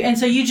 trying to get you. And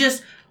so you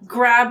just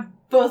grab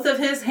both of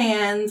his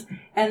hands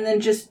and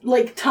then just,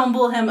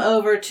 tumble him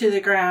over to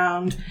the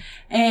ground.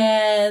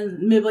 And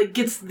Mib,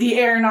 gets the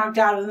air knocked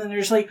out of him. And they're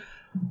just like,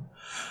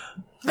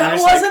 that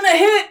There's, wasn't a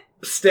hit!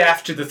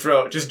 Staff to the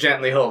throat, just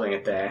gently holding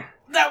it there.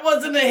 That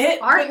wasn't a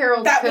hit! Our but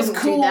Herald that was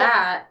couldn't cool. do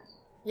that.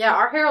 Yeah,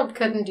 our Herald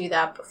couldn't do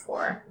that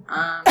before.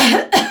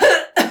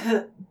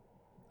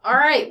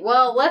 Alright,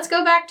 well, let's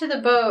go back to the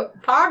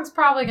boat. Pog's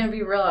probably going to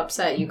be real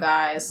upset, you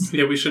guys.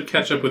 Yeah, we should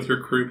catch up with your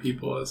crew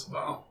people as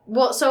well.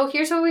 Well, so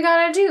here's what we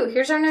gotta do.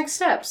 Here's our next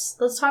steps.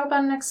 Let's talk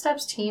about next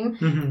steps, team.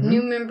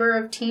 New member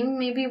of team.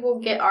 Maybe we'll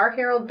get our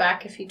Herald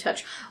back if you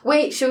touch...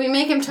 Wait, should we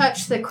make him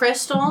touch the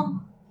crystal?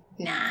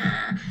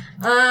 Nah.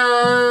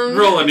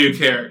 Roll a new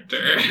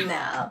character.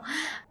 No.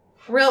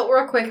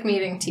 Real quick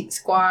meeting,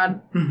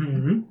 squad.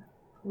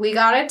 We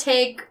gotta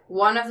take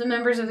one of the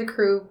members of the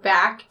crew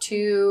back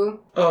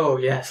to Oh,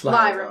 yes,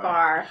 Lyra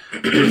Bar.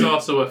 There's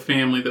also a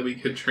family that we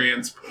could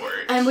transport.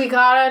 And we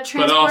gotta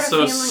transport But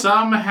also, a family...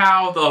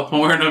 somehow, the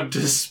Horn of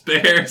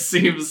Despair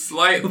seems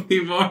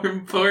slightly more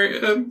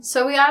important.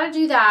 So we gotta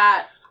do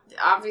that.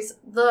 Obviously,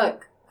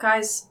 look,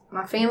 guys,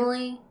 my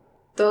family,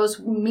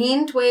 those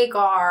mean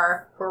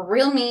Dwagar were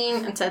real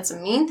mean and said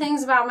some mean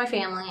things about my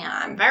family, and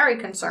I'm very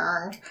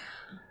concerned.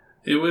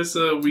 It was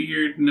a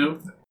weird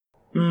note.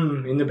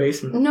 in the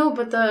basement. No,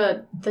 but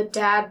the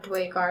dad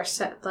Dwagar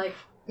said,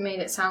 made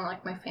it sound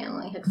like my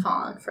family had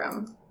fallen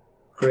from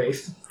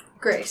Grace.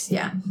 Grace,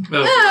 yeah.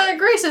 Oh,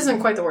 Grace isn't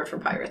quite the word for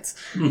pirates.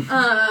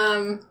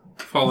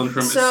 fallen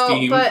from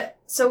esteem.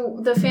 So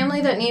the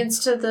family that needs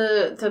to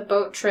the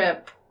boat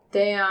trip,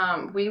 they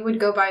we would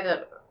go by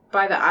the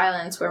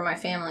islands where my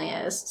family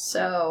is.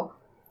 So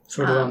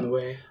Sort of on the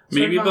way.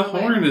 Maybe the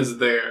horn is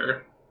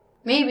there.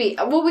 Maybe.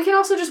 Well, we can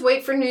also just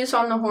wait for news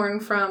on the horn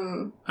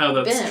from Oh,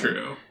 that's Ben.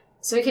 true.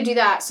 So we could do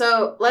that.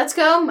 So let's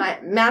go. My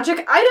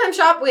magic item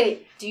shop.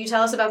 Wait, do you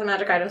tell us about the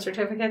magic item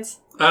certificates?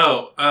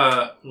 Oh,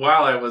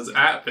 while I was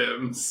at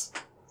Bim's,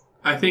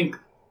 I think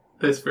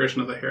this version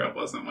of the Herald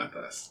wasn't with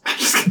us. I'm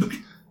just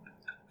kidding.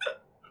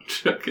 I'm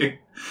joking.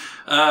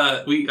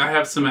 I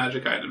have some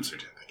magic item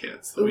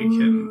certificates that we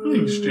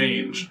can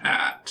exchange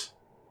at,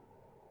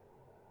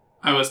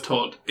 I was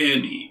told,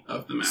 any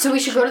of the magic So we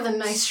should go to the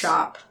nice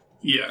shop.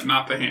 Yeah,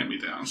 not the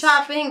hand-me-downs.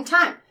 Shopping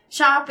time.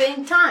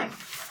 Shopping time.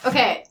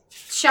 Okay,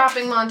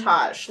 shopping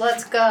montage.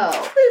 Let's go.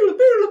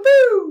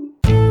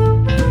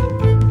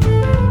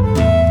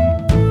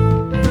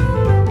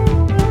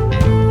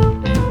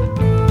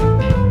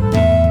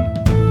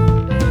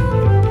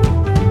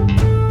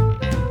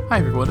 Hi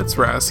everyone, it's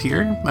Raz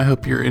here. I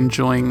hope you're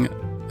enjoying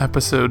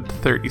episode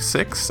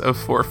 36 of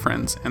Four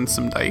Friends and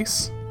Some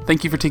Dice.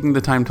 Thank you for taking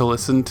the time to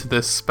listen to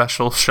this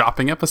special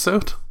shopping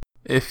episode.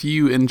 If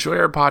you enjoy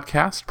our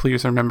podcast,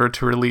 please remember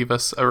to leave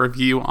us a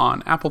review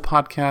on Apple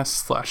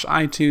Podcasts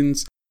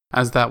 /iTunes,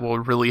 as that will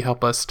really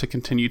help us to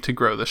continue to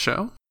grow the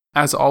show.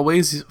 As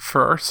always,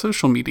 for our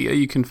social media,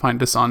 you can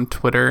find us on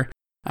Twitter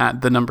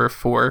at the number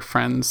 4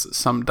 Friends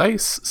Some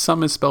Dice.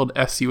 Some is spelled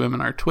SUM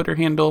in our Twitter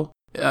handle.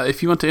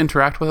 If you want to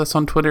interact with us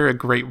on Twitter, a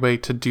great way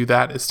to do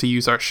that is to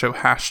use our show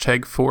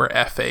hashtag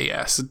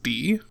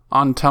 4FASD.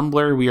 On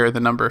Tumblr, we are the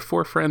number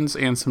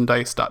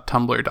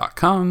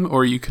 4friendsandSomeDice.tumblr.com,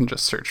 or you can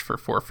just search for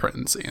 4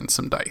 Friends and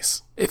Some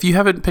Dice. If you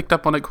haven't picked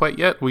up on it quite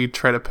yet, we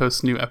try to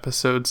post new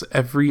episodes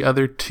every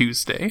other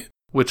Tuesday,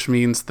 which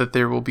means that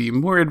there will be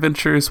more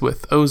adventures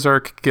with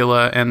Ozark,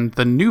 Gilla, and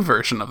the new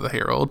version of the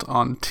Herald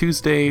on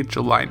Tuesday,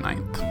 July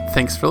 9th.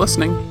 Thanks for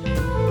listening.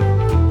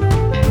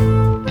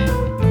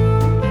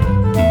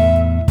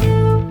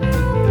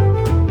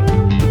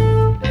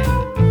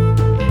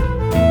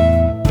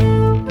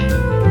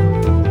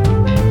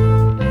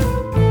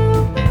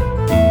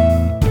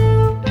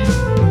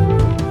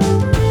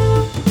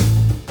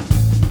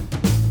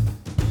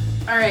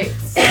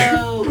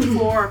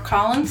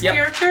 Colin's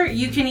character,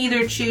 you can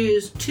either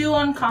choose 2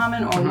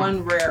 uncommon or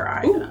 1 rare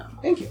item. Ooh,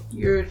 thank you.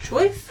 Your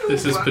choice.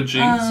 This is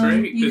Pajinks,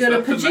 right? You Is go to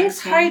that the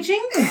Pajinks nice one?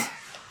 Hijinks.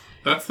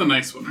 That's the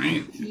nice one,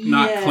 right?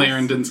 Not Yes.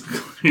 Clarendon's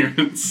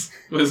Clearance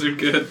Wizard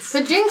Goods.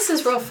 But Jinx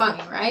is real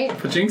funny, right?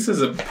 Pajinks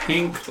is a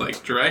pink,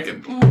 like,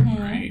 dragon,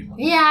 right?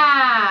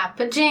 Yeah,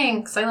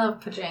 Pajinks. I love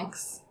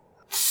Pajinks.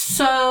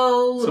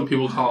 So Some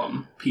people call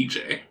him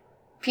PJ.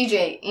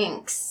 PJ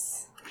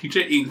Inks.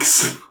 PJ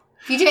Inks.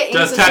 PJ Inks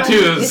Does is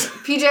tattoos.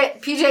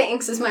 PJ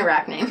Inks is my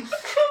rap name.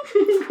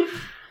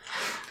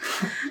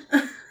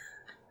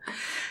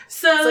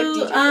 So It's like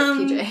DJ for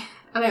PJ.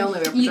 And I only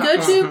wear you go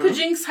pajamas. to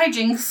Pajinks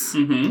Hijinks,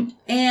 Mm-hmm.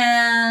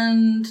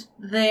 and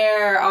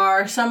there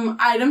are some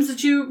items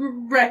that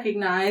you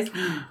recognize.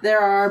 There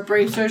are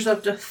bracers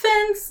of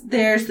defense.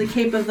 There's the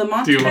cape of the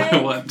Monte. Do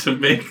I want to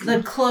make...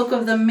 The cloak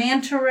of the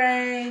manta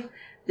ray.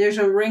 There's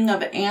a ring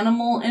of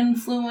animal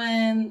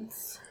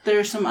influence.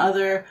 There's some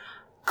other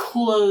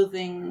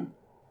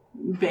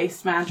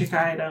clothing-based magic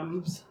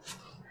items.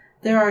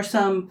 There are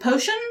some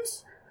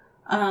potions.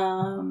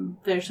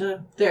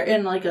 They're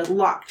in like a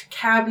locked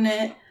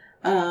cabinet.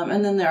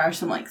 And then there are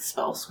some like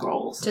spell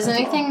scrolls. Does as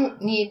anything well.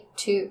 need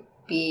to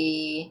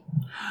be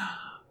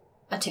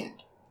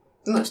attuned?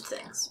 Most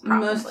things,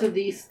 probably. Most of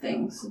these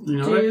things. You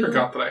know, I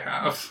forgot that I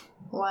have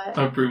What?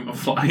 a broom of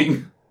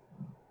flying.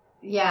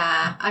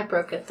 Yeah, I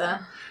broke it though.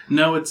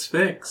 No, it's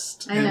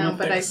fixed. I know, Emma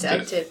but I fixed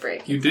it. did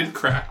break You it. did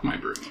crack my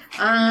broom.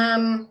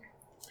 I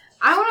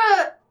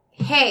wanna...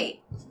 Hey,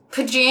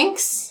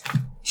 Pajinks,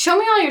 show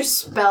me all your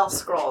spell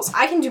scrolls.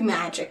 I can do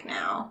magic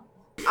now.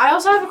 I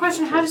also have a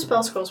question. How do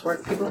spell scrolls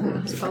work? People who know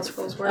how spell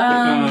scrolls work.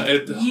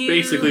 It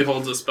basically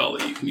holds a spell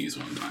that you can use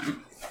one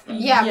time.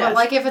 Yeah, Yes. but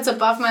like if it's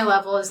above my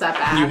level, is that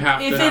bad? You have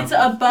to If have- it's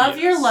above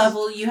your yes.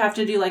 level, you have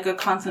to do like a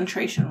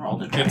concentration roll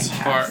to try It's and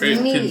hard. cast It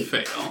can Neat.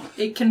 fail.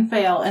 It can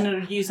fail, and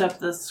it'll use up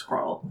the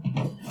scroll.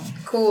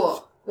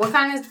 Cool. What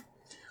kind of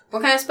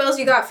spells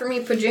you got for me,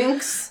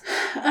 Pajinks?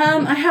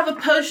 I have a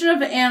potion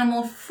of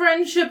animal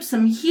friendship,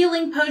 some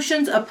healing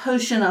potions, a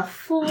potion of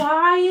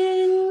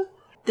flying.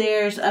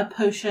 There's a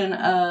potion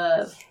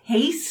of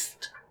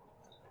haste,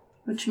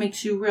 which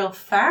makes you real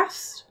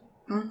fast.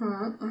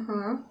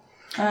 Do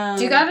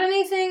you got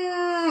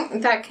anything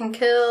that can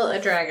kill a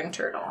dragon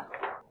turtle?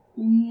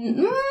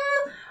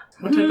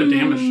 What type of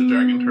damage do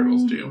dragon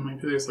turtles do?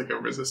 Maybe there's like a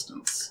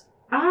resistance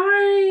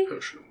I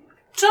potion.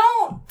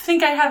 don't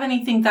think I have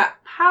anything that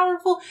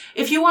powerful.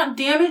 If you want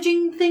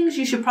damaging things,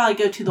 you should probably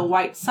go to the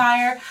White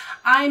Sire.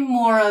 I'm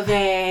more of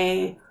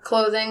a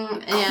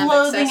Clothing and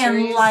clothing and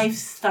accessories?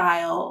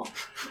 lifestyle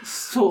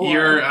store.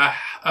 You're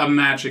a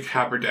magic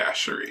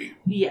haberdashery.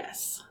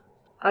 Yes.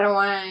 I don't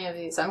want any of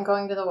these. I'm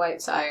going to the White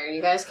Sire.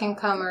 You guys can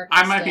come or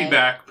I might stay. be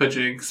back,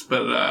 Pajinx,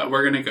 but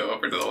we're gonna go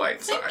over to the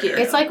White Sire. you.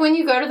 It's like when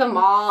you go to the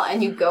mall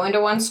and you go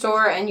into one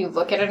store and you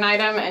look at an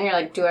item and you're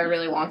like, do I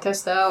really want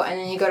this though? And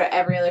then you go to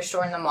every other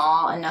store in the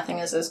mall and nothing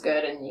is as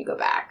good and you go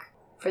back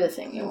for the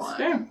thing you want.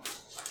 Fair.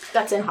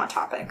 That's in Hot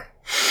Topic.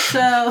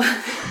 So,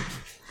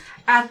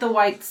 at the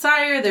White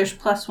Sire, there's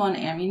 +1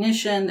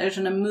 ammunition. There's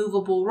an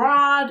immovable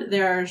rod.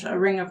 There's a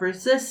ring of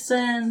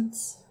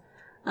resistance.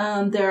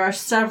 There are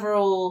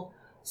several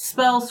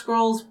spell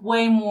scrolls,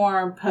 way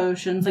more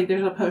potions. Like,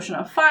 there's a potion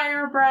of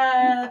fire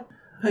breath,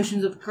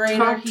 potions of greater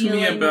Talk to me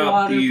healing, about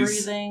water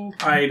these breathing.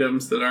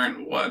 items that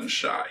aren't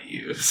one-shot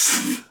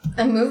use.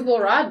 A movable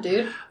rod,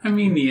 dude. I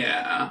mean,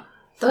 yeah.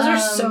 Those are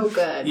so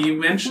good. You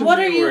mentioned What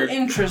they are you were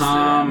interested in?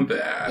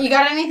 combat. You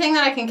got anything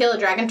that I can kill a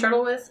dragon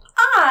turtle with?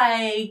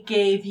 I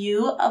gave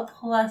you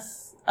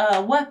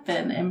a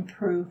weapon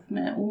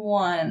improvement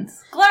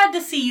once. Glad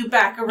to see you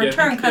back. A Yeah,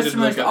 return you did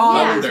customer is like a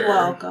always thunder.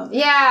 welcome.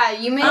 Yeah,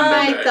 you made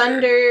my Thunderdagger.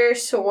 thunder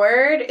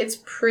sword. It's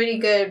pretty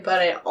good,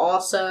 but it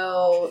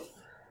also...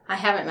 I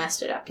haven't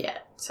messed it up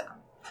yet, so...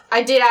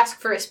 I did ask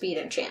for a speed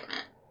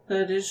enchantment.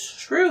 That is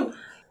true.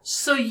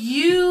 So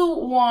you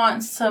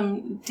want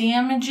some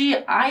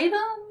damagey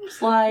items?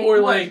 Like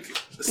Or what? like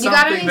got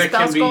something any that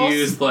spell can be scrolls?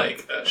 used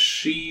like a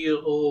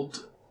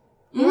shield.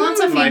 He wants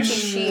a My fancy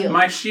shield.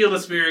 My shield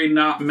is very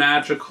not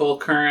magical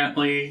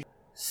currently.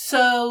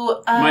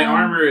 So My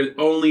armor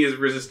only is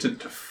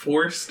resistant to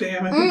force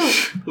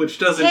damage, which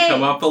doesn't Hey.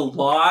 come up a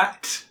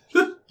lot.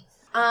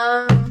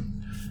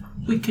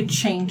 we could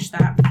change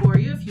that for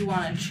you if you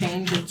want to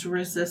change its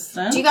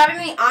resistance. Do you got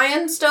any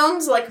iron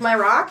stones like my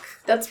rock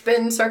that's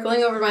been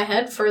circling over my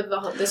head for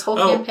this whole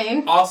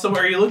campaign? Also,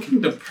 are you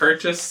looking to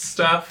purchase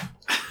stuff?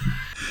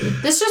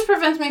 This just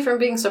prevents me from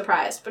being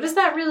surprised, but is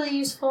that really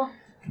useful?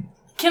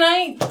 Can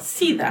I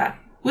see that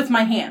with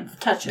my hand?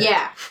 Touch it.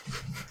 Yeah.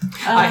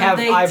 I have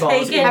they eyeballs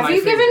take in it, Have my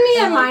you given fingers.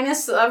 me a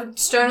minus of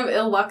Stone of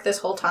Ill Luck this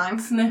whole time?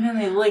 sniff and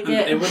they lick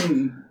It it.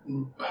 wouldn't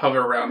hover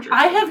around your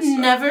I feet have and stuff.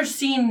 never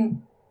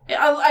seen.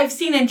 I've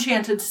seen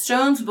enchanted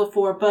stones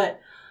before, but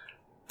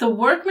the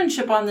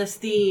workmanship on this,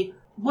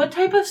 what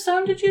type of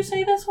stone did you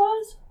say this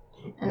was?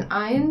 An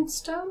iron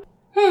stone?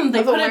 They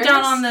Of put it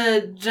down awareness? on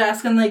the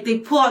desk and like they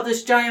pull out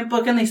this giant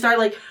book and they start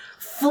like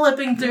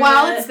flipping through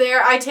While it. it's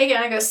there, I take it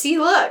and I go, see,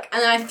 look!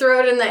 And then I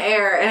throw it in the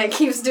air and it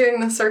keeps doing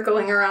the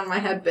circling around my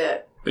head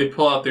bit. They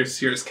pull out their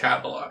Sears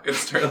catalog and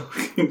start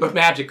looking. But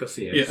magical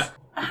seers. Yeah.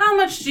 How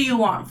much do you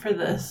want for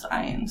this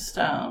iron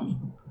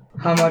stone?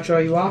 How much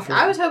are you offering?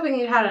 I was hoping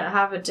you'd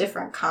have a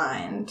different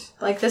kind.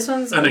 Like, this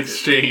one's... An This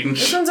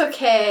exchange. one's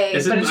okay,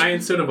 Is it but an it's... Iron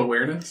Stone of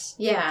Awareness?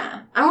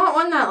 Yeah. I want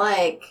one that,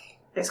 like,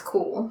 is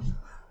cool.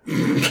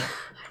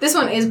 This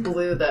one is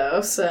blue,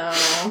 though, so...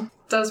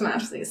 does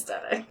match the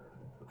aesthetic.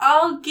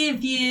 I'll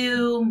give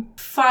you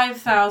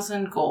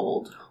 5,000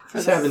 gold. For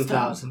this stone.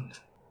 7,000.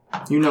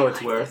 You know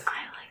it's worth. I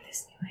like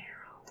this new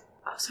Herald.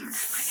 Oh, sorry, I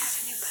might have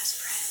a new best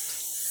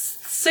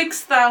friend.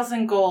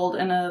 6,000 gold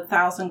and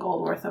 1,000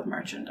 gold worth of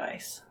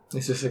merchandise.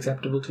 Is this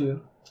acceptable to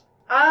you?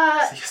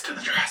 Yes to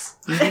the dress.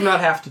 You do not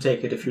have to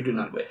take it if you do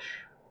not wish.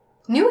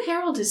 New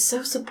Herald is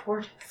so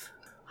supportive.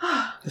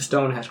 The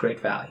stone has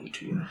great value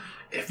to you.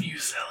 If you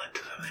sell it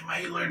to them, they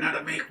might learn how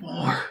to make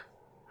more.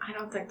 I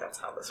don't think that's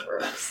how this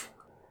works.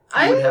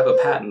 I would have a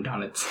patent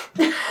on it.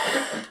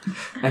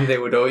 And they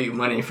would owe you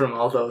money from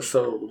all those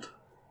sold.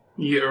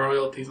 You get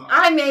royalties on it.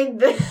 I made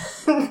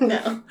this.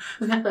 No.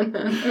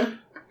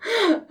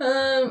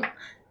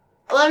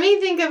 Let me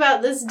think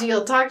about this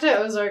deal. Talk to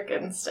Ozark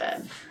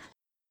instead.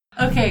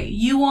 Okay,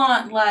 you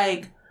want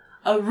like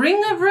a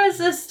ring of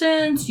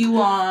resistance, you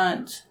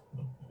want...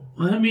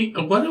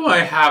 What do I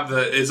have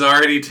that is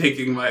already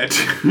taking my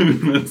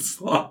attunement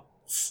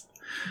slots?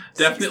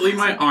 Definitely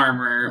my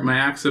armor. My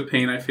Axe of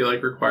Pain I feel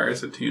like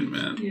requires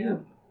attunement. Yeah.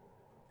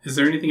 Is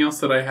there anything else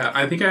that I have?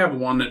 I think I have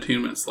one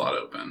attunement slot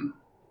open.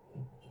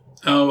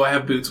 Oh, I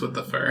have boots with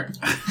the fur.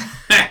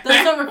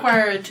 Those don't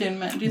require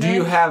attunement, do Do they?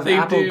 you have They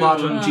apple do.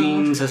 bottom Oh.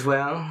 jeans as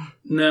well?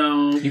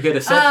 No. You get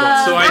a set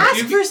So I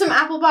Ask do- for some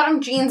apple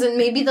bottom jeans and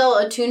maybe they'll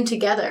attune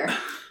together.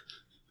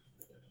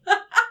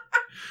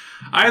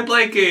 I'd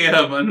like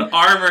an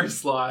armor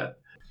slot.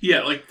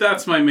 Yeah, like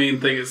that's my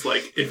main thing is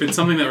like if it's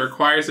something that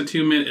requires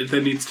attunement, it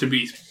then needs to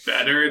be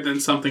better than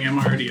something I'm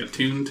already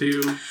attuned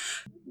to.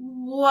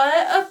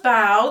 What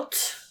about...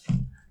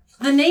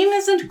 The name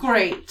isn't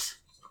great,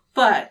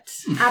 but...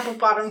 Apple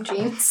bottom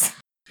jeans.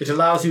 It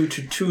allows you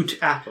to toot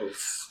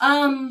apples.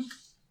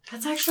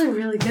 That's actually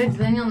really good.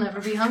 Then you'll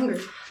never be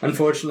hungry.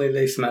 Unfortunately,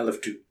 they smell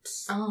of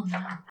toots. Oh no.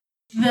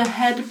 The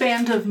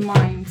Headband of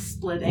Mind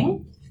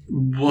Splitting.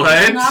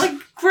 What? Not a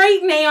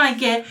great name, I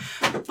get,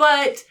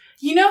 but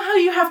you know how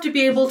you have to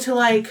be able to,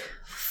 like,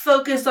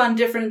 focus on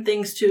different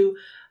things to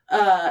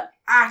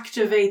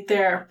activate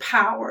their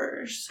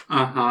powers.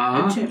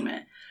 Uh-huh.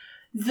 Attunement.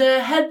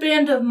 The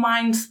Headband of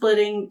Mind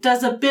Splitting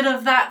does a bit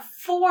of that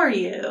for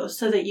you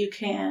so that you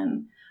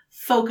can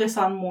focus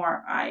on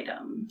more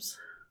items.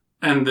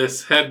 And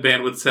this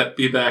headband would set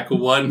me back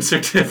 1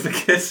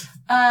 certificate.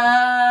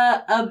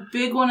 A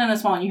big one and a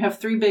small one. You have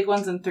 3 big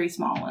ones and 3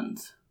 small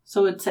ones.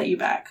 So it'd set you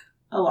back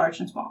a large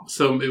and small.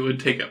 So it would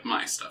take up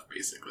my stuff,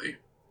 basically.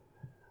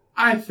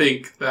 I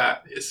think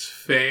that is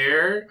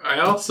fair. I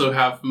also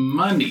have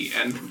money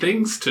and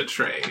things to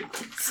trade.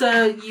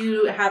 So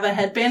you have a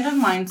headband of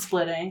mind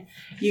splitting.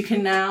 You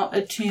can now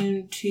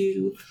attune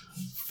to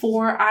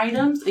 4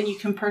 items, and you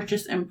can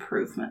purchase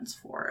improvements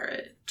for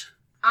it.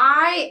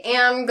 I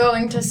am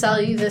going to sell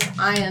you this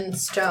iron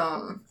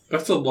stone.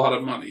 That's a lot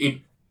of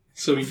money.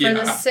 So For yeah.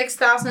 the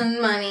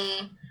 6,000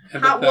 money.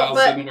 And How-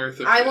 1,000 worth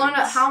of I want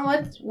to, goods. how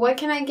much, what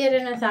can I get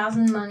in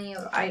 1,000 money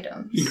of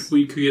items?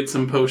 We could get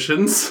some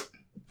potions.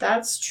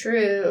 That's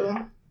true.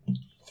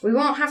 We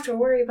won't have to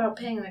worry about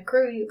paying the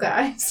crew, you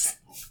guys.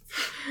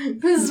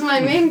 This is my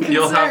main concern.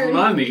 You'll have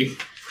money.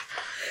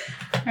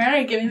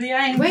 Alright, give me the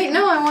item. Wait,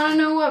 no, I want to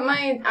know what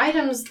my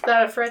items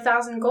that for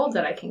 1,000 gold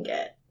that I can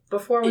get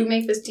before we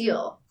make this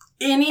deal.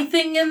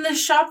 Anything in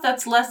this shop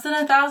that's less than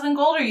 1,000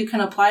 gold, or you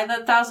can apply that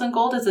 1,000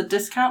 gold as a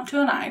discount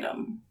to an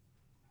item.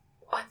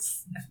 What do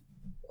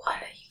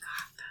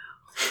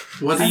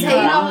you What do you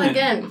Say it all want?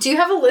 again. Do you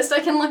have a list I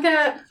can look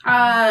at?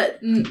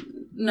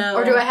 No.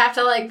 Or do I have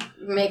to, like,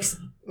 make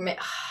We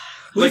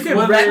Like, can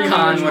what are you-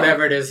 retcon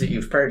whatever it is that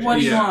you've purchased. What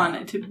do you Yeah. want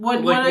it to?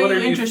 What Like, are you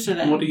interested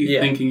in? What are you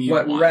thinking you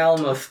what want?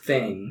 realm of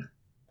thing?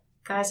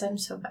 Guys, I'm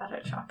so bad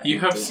at shopping. You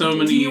have so D&D.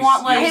 many. Do you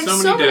want, like- I you have have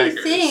so many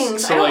daggers.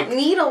 things. So I like, don't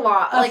need a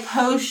lot. A Like,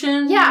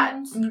 potion?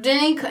 yeah,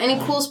 any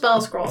cool spell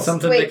scrolls.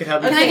 Something Wait, that could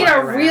help you can I get fly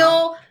a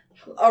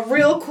around.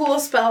 real cool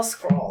spell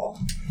scroll?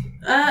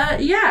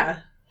 Yeah.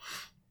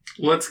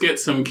 let's get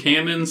some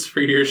cannons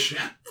for your ship.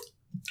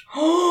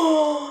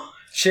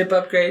 Ship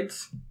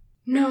upgrades?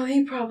 No,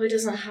 he probably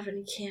doesn't have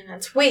any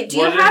cannons. Wait, do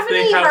What you if have they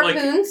any have, like-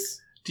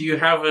 harpoons Do you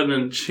have an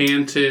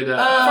enchanted?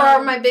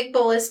 for my big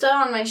ballista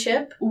on my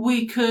ship?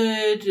 We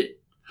could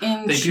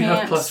enchant They do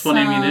have +1 some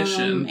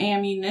ammunition.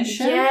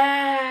 ammunition.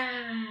 Yeah.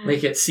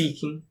 Make it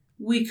seeking.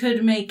 We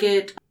could make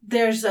it.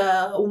 There's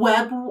a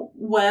web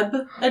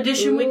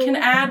addition we can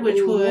add,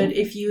 which would,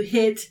 if you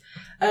hit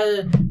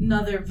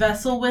another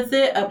vessel with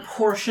it, a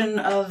portion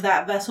of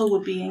that vessel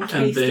would be and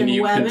encased then in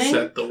you webbing. can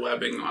set the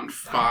webbing on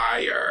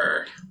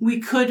fire. We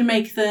could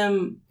make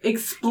them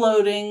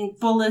exploding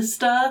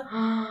ballista,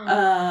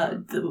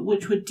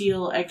 which would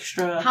deal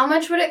extra. How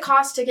much would it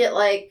cost to get,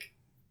 like,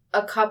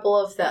 a couple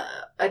of the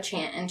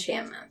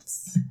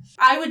enchantments?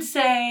 I would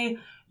say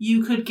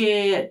you could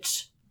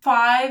get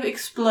 5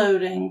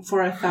 exploding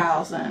for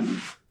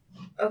 1,000.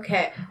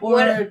 Okay. Or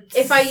What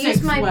if I 6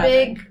 use my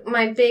webbing.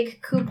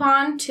 big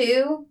coupon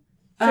too?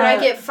 Could I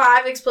get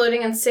 5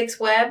 exploding and 6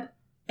 web?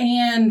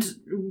 And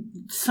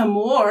some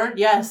more,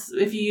 yes,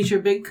 if you use your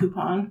big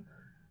coupon.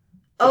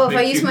 Oh, The if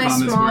I big use my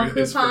coupon is small for-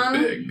 is for coupon?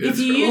 big. If It's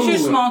you for- use your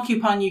Ooh. small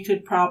coupon, you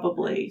could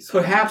probably.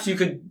 Perhaps you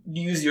could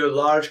use your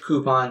large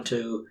coupon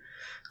to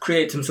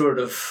create some sort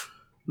of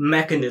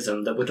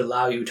mechanism that would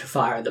allow you to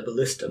fire the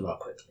ballista more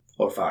quickly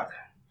or farther.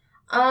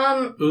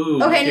 Ooh,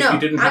 Okay, if no, you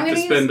didn't I'm have to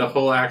gonna spend a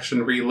whole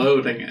action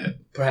reloading it.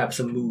 Perhaps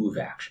a move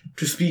action.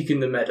 To speak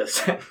in the meta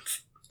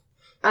sense.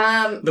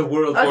 Um, The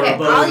world Okay, Or a I'll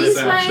bonus use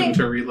action my-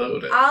 to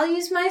reload it. I'll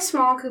use my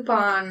small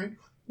coupon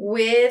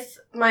with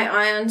my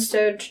iron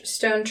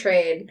stone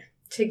trade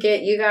to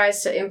get you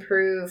guys to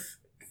improve,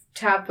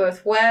 to have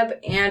both web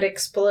and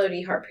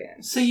explodey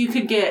harpoons. So you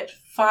could get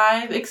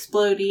 5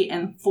 explodey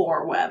and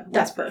 4 web.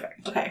 That's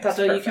perfect. Okay, That's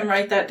so you perfect. can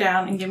write that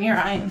down and give me your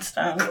iron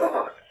stone.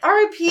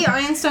 R.I.P.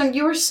 Ironstone,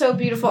 you were so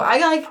beautiful. I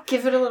like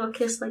give it a little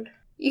kiss, like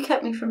you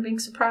kept me from being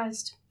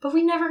surprised, but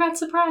we never got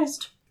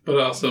surprised. But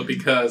also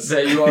because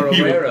That you are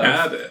you aware of.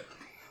 had it.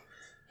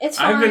 It's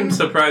fine. I've been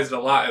surprised a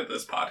lot at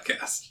this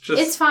podcast.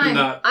 Just It's fine.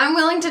 Not, I'm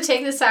willing to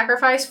take the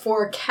sacrifice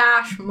for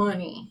cash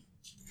money.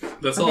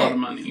 that's a Okay. lot of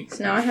money.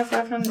 So now I have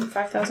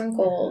 5,000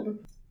 gold.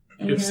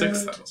 You have And-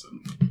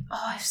 6,000.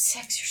 Oh, I have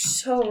 6.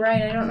 You're so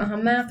right. I don't know how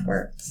math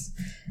works.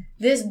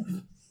 This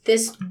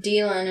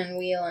dealing and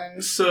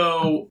wheeling.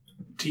 So,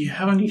 do you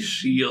have any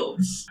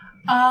shields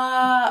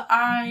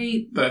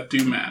I that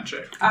do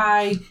magic?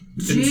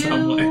 do.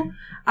 some way.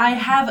 I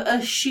have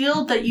a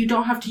shield that you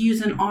don't have to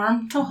use an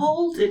arm to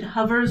hold. It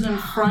hovers in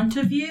front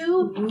of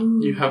you.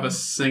 You have a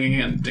singing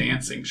and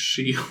dancing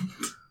shield.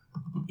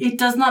 It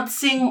does not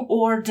sing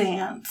or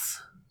dance.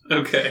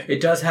 Okay.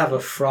 It does have a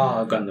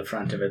frog on the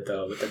front of it,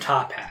 though, with the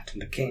top hat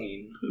and the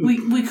cane.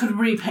 We could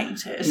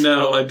repaint it.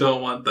 No, I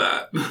don't want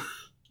that.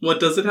 What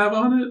does it have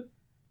on it?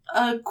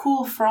 A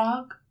cool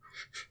frog.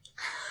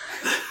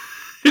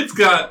 It's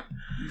got,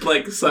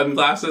 like,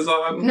 sunglasses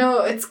on.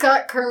 No, it's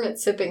got Kermit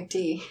sipping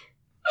tea.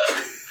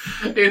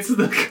 It's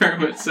the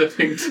Kermit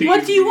sipping tea.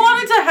 What do you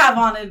want it to have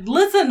on it?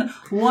 Listen,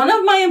 one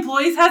of my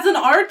employees has an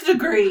art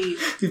degree.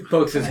 He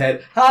pokes his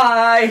head.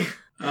 Hi!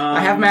 I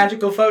have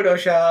magical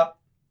Photoshop.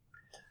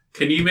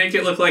 Can you make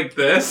it look like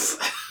this?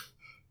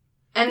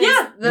 And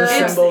Yeah, The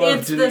it's symbol of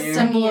it's the Denier.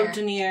 symbol of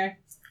Denier.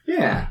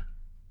 Yeah.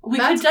 We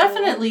That's could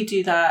definitely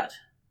do that.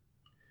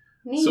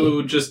 Neat. So it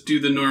would just do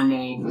the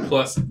normal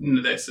plus.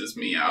 This is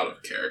me out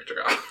of character,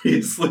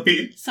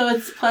 obviously. So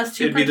it's plus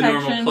 2 It'd be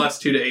protection. the normal plus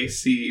 2 to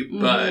AC,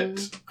 but I You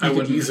could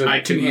wouldn't use a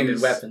I can two-handed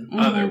use weapon.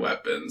 other Mhm.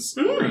 weapons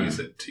or use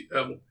a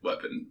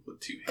weapon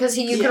with 2 hands. Because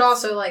you Yes. could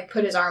also like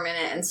put his arm in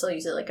it and still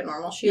use it like a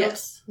normal shield.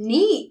 Yes.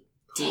 Neat.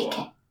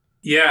 Cool.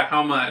 Yeah,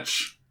 how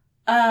much?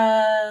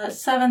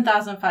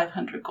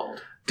 7,500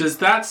 gold. Does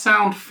that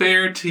sound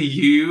fair to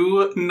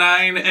you,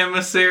 9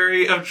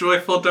 Emissary of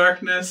Joyful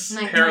Darkness?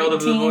 19. Herald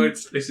of the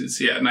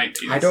Voids? Yeah,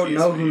 19. I don't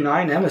know excuse who me.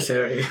 9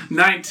 Emissary.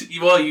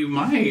 19. Well, you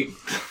might.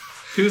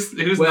 Who's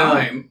Well,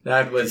 9?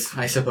 that was,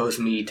 I suppose,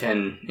 me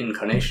 10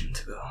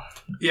 incarnations ago.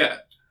 Yeah.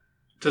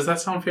 Does that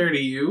sound fair to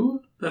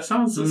you? That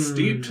sounds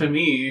steep to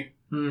me.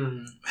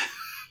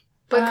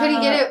 But could he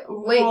get it?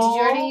 Wait, did you roll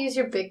already use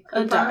your big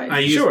a die. coupon? I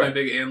used Sure. my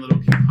big and little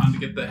coupon to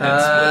get the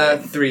head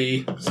split.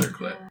 3.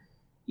 Circlet.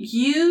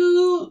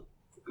 You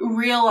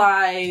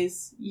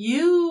realize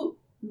you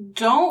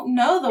don't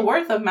know the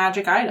worth of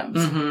magic items.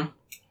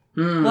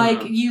 Mm-hmm.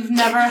 Like, you've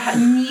never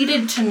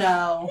needed to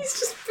know. He's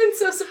just been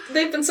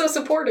they've been so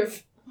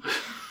supportive.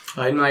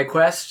 In my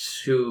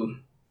quest to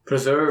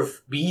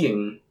preserve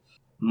being,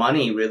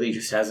 money really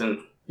just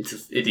hasn't.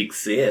 It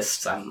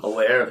exists. I'm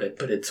aware of it,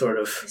 but it's sort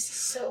of This is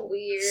so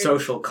weird.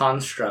 social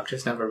construct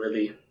has never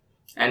really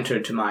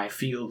entered to my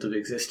field of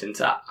existence.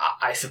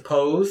 I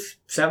suppose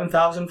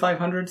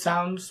 7,500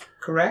 sounds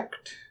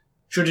correct.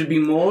 Should it be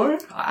more?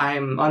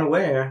 I'm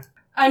unaware.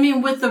 I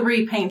mean, with the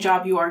repaint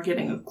job, you are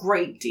getting a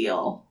great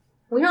deal.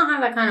 We don't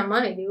have that kind of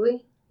money, do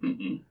we?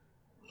 Mm-mm.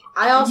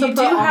 I also You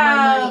put do all my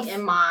have- money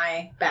in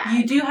my bag.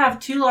 You do have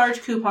 2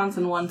 large coupons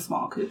and 1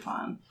 small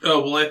coupon.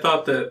 Oh, well, I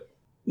thought that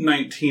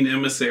 19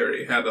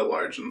 Emissary had a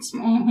large and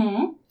small.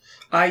 Mm-hmm.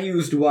 I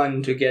used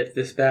one to get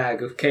this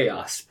bag of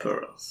chaos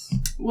pearls.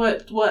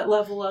 What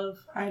level of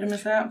item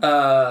is that?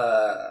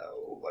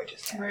 What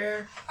is that?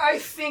 Rare. I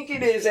think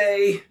it is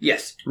a...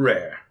 Yes,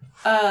 rare.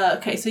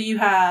 Okay, so you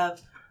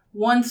have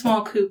 1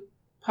 small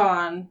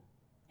coupon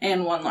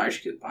and 1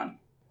 large coupon.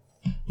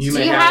 You So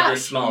may you have have- a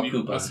small You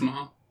coupon. a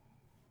small.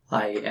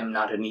 I am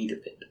not in need of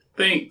it.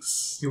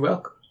 Thanks. You're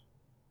welcome.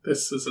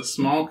 This is a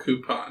small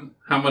coupon.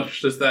 How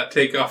much does that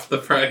take off the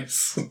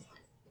price?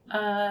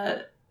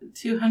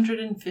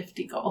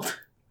 250 gold.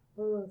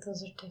 Ooh,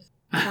 those are different.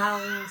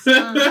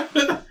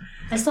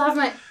 I still have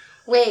my...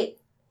 Wait.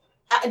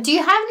 Do you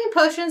have any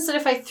potions that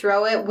if I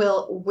throw it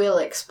will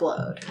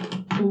explode?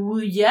 Ooh,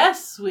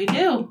 yes, we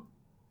do.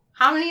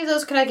 How many of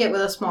those could I get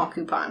with a small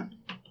coupon?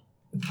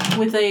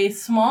 With a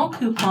small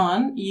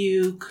coupon,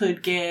 you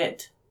could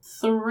get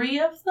 3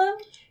 of them.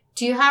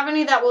 Do you have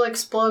any that will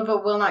explode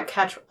but will not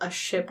catch a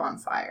ship on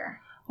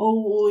fire?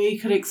 Oh,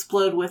 it could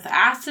explode with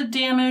acid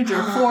damage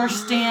or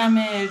force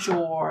damage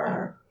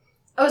or...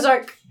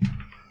 Ozark,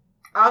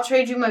 I'll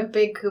trade you my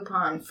big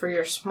coupon for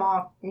your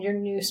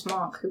new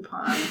small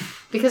coupon.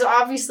 Because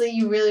obviously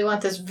you really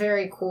want this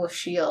very cool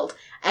shield.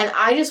 And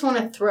I just want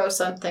to throw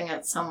something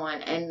at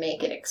someone and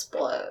make it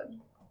explode.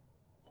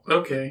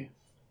 Okay.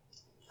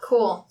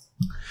 Cool.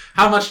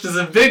 How much does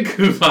a big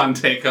coupon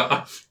take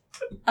off?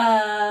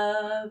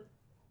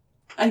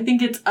 I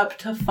think it's up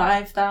to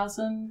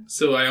 5,000.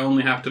 So I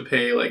only have to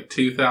pay like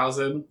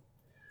 2,000?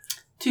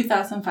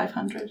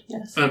 2,500,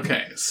 yes.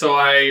 Okay, so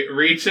I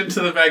reach into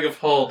the bag of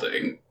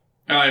holding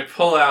and I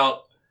pull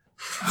out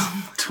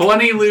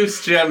 20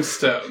 loose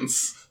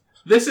gemstones.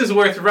 This is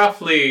worth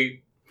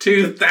roughly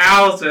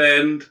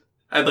 2,000.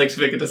 I'd like to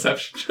make a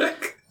deception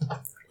check.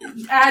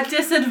 At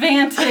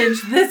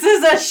disadvantage, this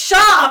is a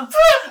shop!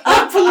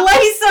 A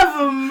place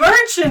of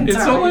merchandise!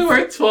 It's only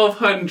worth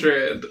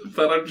 1,200,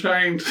 but I'm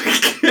trying to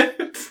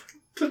get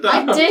to not I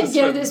have to did give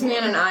spend this more.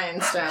 man an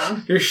iron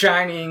stone. You're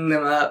shining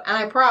them up. And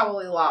I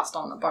probably lost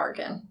on the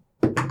bargain.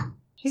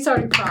 He's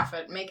already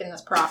making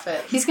this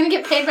profit. He's gonna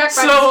get paid back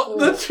by So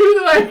the the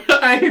two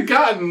that I had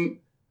gotten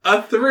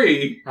a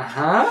 3,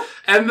 Uh-huh.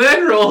 and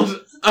then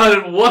rolled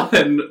a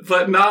 1,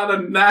 but not a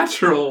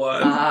natural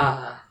one.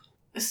 Ah.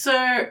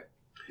 Sir,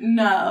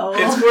 no.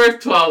 It's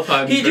worth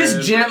 1,200. He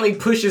just gently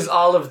pushes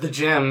all of the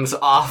gems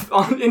off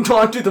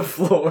onto the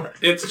floor.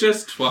 It's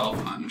just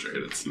 1,200.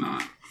 It's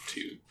not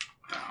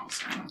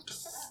 2,000.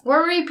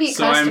 We're repeat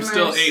So customers. I'm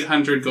still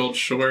 800 gold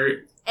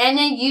short. And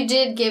then you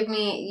did give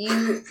me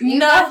you No.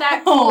 got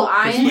that cool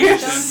iron You're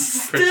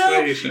stone.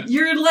 Persuasion.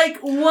 You're like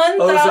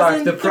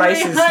Ozark, the price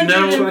is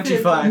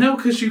 1,350. 25. No,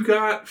 because you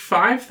got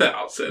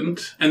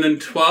 5,000 and then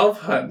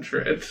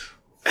 1,200.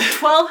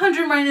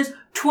 1,200 minus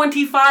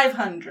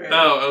 2,500.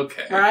 Oh,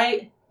 okay.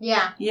 Right?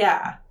 Yeah.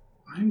 Yeah.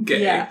 I'm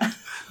gay. Yeah.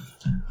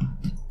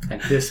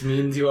 And this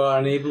means you are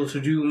unable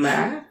to do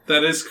math?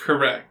 That is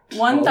correct.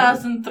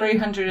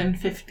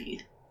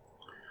 1,350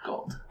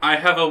 gold. I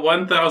have a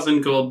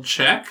 1,000 gold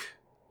check.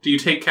 Do you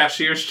take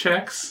cashier's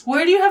checks?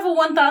 Where do you have a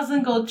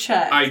 1,000 gold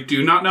check? I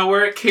do not know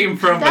where it came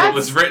from, but it That's-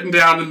 was written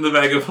down in the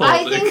bag of I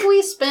holding. think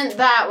we spent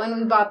that when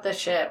we bought the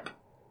ship.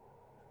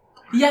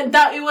 Yeah,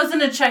 that it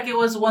wasn't a check. It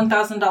was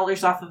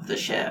 $1,000 off of the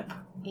ship.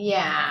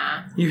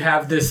 Yeah. You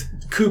have this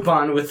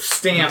coupon with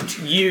stamped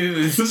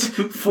used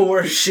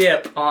for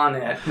ship on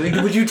it.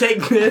 Would you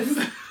take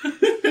this?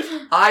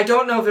 I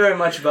don't know very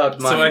much about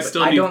money, So I but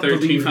still I need don't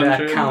believe that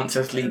 1300? counts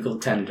as legal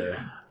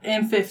tender.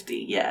 And 50,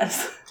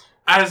 yes.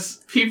 As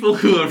people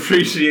who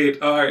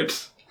appreciate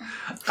art,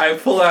 I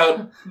pull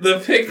out the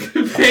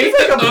It's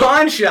like a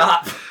pawn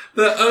shop.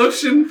 the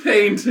ocean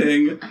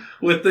painting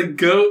with the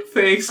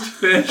goat-faced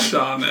fish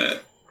on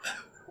it.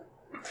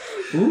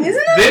 Isn't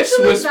that This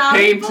actually was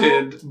valuable?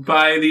 painted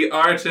by the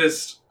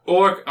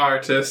orc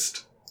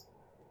artist,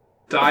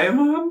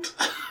 Diamond?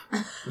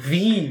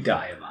 The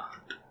diamond.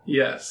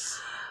 Yes.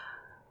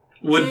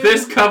 Would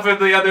this cover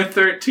the other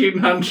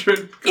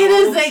 1,300 It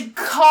is a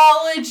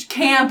college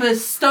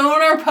campus.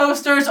 Stoner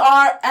posters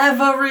are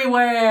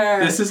everywhere.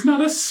 This is not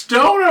a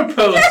stoner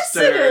poster! Yes,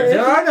 it is.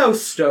 There are no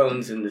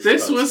stones in this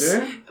This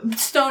poster.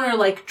 Stoner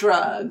like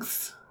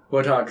drugs.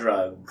 What are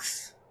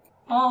drugs?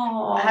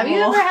 Oh. Have you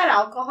ever had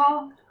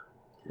alcohol?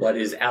 What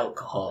is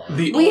alcohol?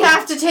 We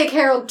have to take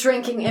Harold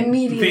drinking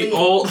immediately. The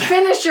old-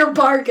 Finish your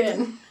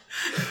bargain.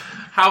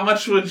 How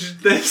much would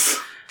this...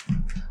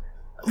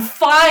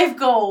 5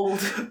 gold.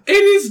 It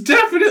is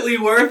definitely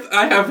worth,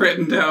 I have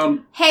written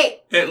down,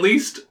 Hey, at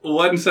least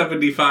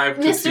 175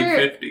 to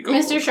 250 gold.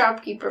 Mr.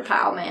 Shopkeeper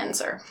Pal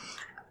Manser.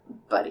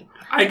 Buddy.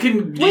 I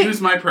can Wait,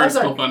 use my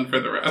personal sorry. fund for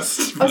the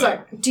rest. Oh,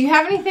 sorry. Do you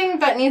have anything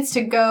that needs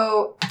to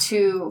go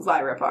to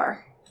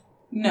Lyripar?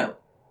 No.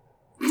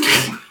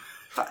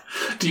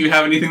 Do you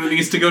have anything that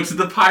needs to go to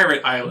the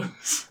pirate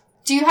islands?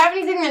 Do you have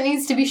anything that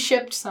needs to be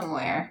shipped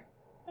somewhere?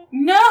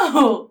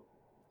 No.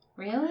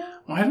 Really?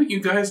 Why don't you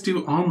guys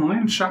do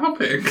online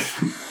shopping?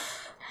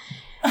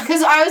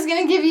 Because I was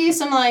gonna give you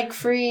some like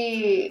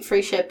free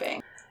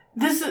shipping.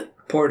 This is...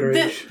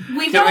 Porterage.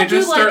 We Can don't I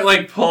just do like... start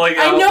like pulling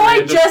I out? know I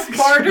random just things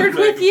bartered to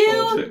with make you.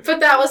 bullshit? But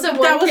that was a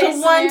That was a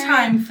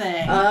one-time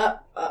thing.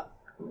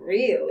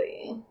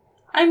 Really?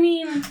 I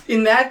mean...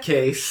 In that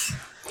case,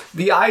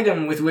 the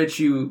item with which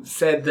you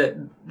said that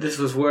this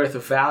was worth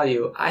of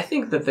value, I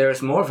think that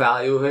there's more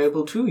value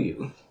available to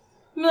you.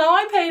 No,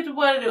 I paid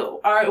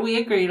what we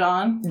agreed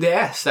on.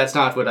 Yes, that's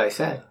not what I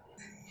said.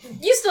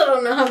 You still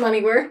don't know how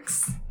money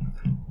works.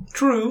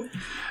 True.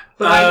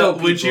 But I know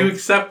would you people.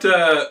 accept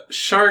a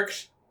shark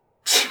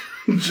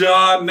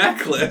jaw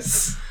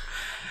necklace?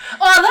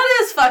 Oh,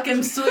 that is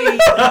fucking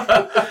sweet.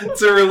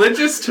 It's a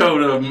religious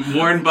totem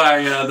worn by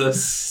the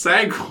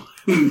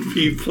Sagwan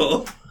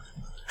people.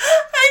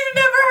 I've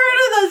never heard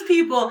of those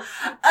people.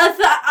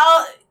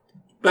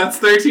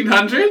 That's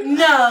 1,300.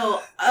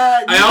 No.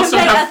 I also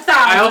pay have 1,000.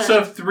 I also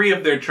have 3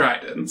 of their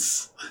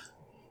tridents.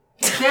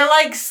 They're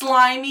like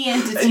slimy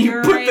and And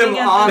you deteriorating. put them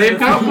at on the- They've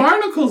got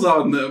barnacles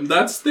on them.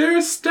 That's their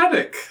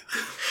aesthetic.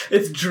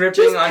 It's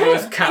dripping on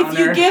his counter. If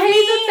you give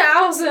me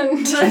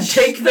 1,000. the,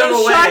 Take them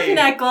the shark away.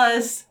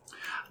 necklace,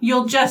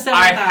 you'll just have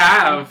I 1,000.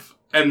 have,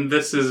 and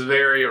this is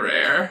very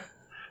rare,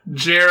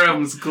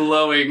 Jerem's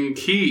glowing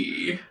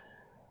key.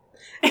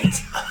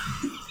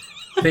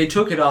 They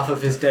took it off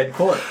of his dead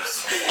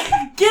corpse.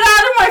 Get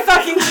out of my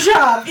fucking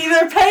shop.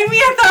 Either pay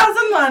me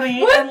 1,000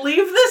 money and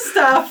leave this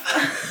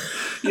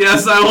stuff.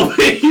 Yes, I will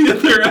pay you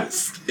the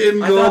rest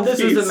in I gold thought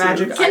this was pieces. a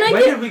magic. Can I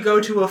when get- did we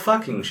go to a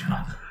fucking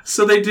shop?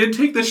 So they did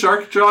take the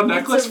shark jaw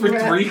necklace for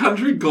wrap.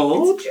 300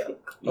 gold? It's a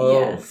joke. Oh.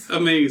 Yes.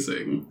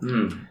 Amazing.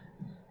 Hmm.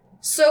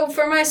 So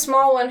for my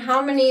small one, how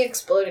many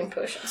exploding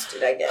potions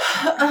did I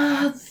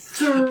get?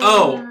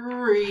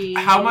 3.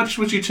 How much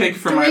would you take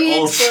for my 3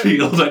 old explo-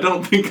 shield? I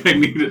don't think I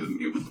need it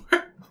anymore.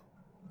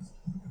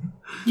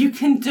 You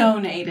can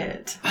donate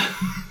it.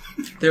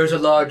 There's a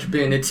large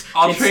bin.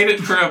 I'll it's trade it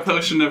for a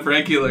potion of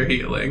regular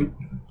healing.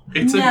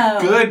 It's No.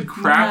 a good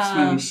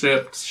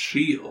craftsmanship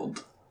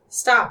shield.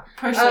 Stop.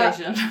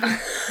 Persuasion.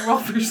 Roll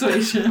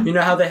persuasion. You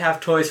know how they have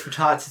toys for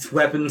tots? It's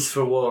weapons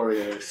for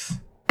warriors.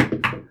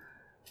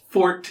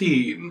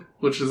 14,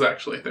 which is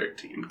actually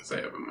 13, because I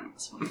have a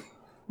 -1.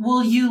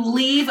 Will you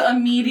leave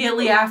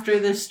immediately after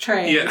this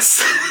trade?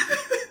 Yes.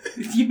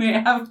 You may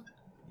have...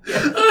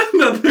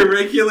 Another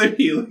regular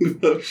healing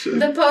potion.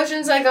 The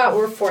potions I got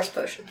were force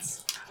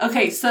potions.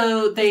 Okay,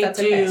 so they That's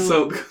do...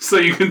 okay. So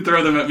you can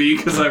throw them at me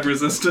because I'm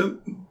resistant?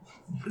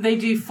 They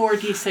do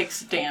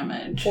 4d6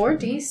 damage.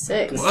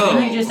 4d6. Whoa.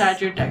 And you just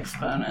add your dex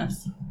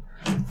bonus.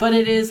 But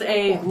it is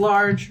a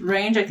large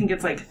range. I think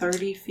it's like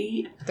 30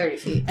 feet. 30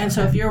 feet. And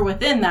so if you're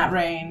within that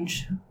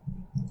range,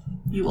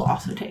 you will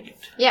also take it.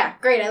 Yeah,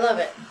 great. I love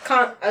it.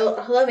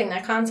 Loving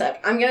that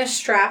concept. I'm going to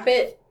strap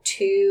it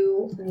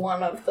to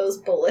one of those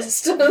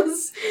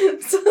ballistas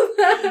so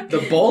that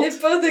The bolt?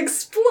 it both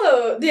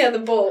explodes. Yeah, the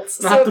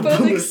bolts. Not so the it both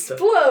ballista.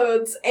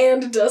 explodes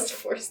and does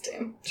force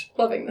damage.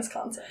 Loving this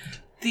concept.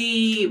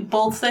 The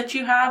bolts that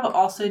you have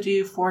also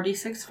do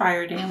 4d6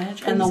 fire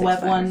damage, and the 46 web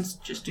fire. ones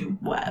just do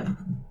web.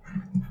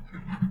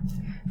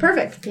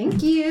 Perfect.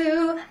 Thank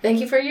you. Thank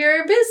you for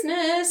your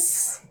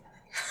business.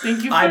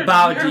 Thank you for I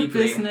bow your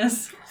deeply.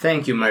 business.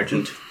 Thank you,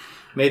 merchant.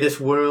 May this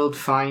world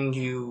find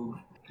you,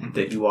 and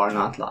that you are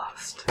not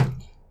lost.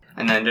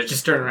 And then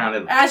just turn around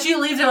and... As you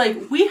leave, they're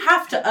like, we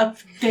have to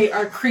update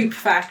our creep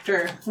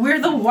factor.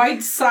 We're the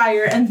White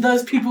Sire, and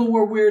those people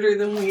were weirder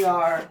than we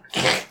are.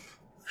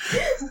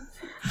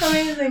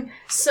 Amazing.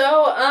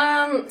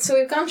 So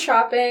we've gone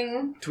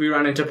shopping. Do we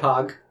run into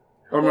Pog?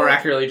 Or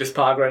miraculously just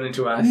Pog run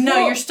into us?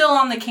 No, you're still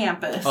on the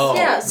campus. Oh.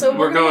 Yeah, so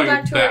We're we're going going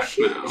back to our back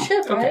now.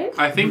 ship, right?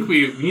 I think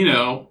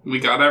we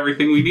got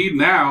everything we need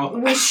now.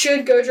 We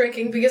should go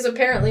drinking because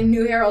apparently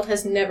New Herald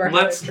has never had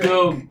Let's a drink.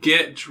 go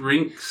get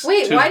drinks.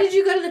 Wait, why did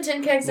you go to the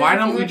tin kegs? Why if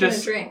don't you we weren't gonna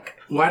just- drink?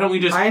 Why don't we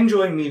just I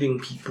enjoy meeting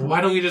people.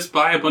 Why don't we just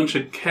buy a bunch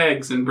of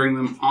kegs and bring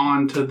them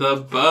onto the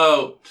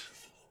boat?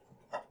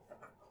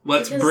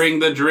 Let's Because- bring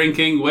the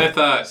drinking with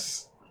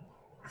us.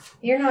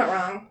 You're not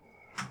wrong.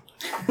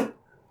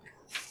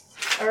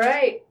 All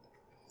right,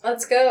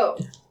 let's go.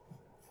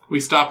 We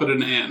stop at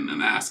an inn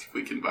and ask if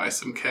we can buy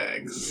some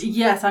kegs.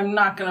 Yes, I'm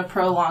not going to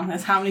prolong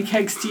this. How many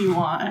kegs do you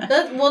want?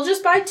 We'll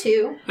just buy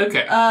 2.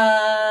 Okay.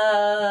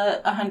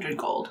 100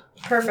 gold.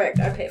 Perfect.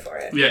 I pay for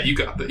it. Yeah, you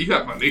got that. You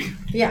got money.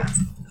 Yeah.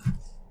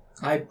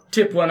 I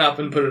tip one up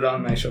and put it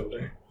on my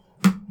shoulder.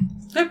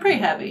 They're pretty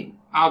heavy.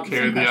 I'll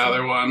carry the impressive.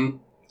 other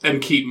one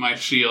and keep my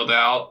shield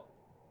out.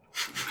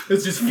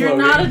 It's just You're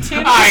floating. not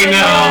attuned to I it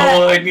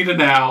know. I need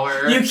an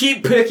hour. You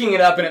keep picking it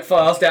up and it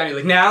falls down. You're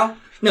like, now?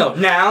 No,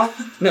 now?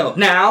 No,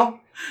 now?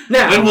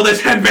 Now? When will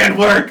this headband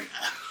work?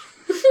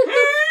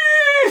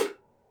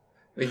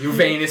 Like your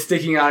vein is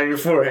sticking out of your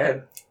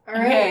forehead. All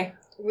right. Okay.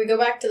 We go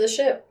back to the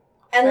ship.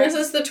 And Right. this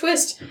is the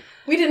twist.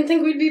 We didn't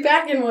think we'd be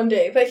back in one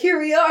day, but here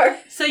we are.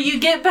 So you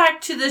get back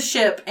to the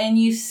ship and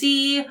you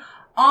see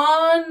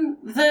on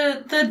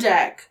the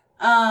deck,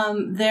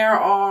 there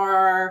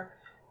are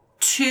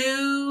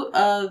 2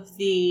 of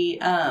the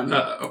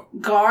Uh-oh.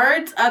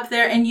 guards up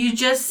there, and you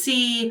just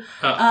see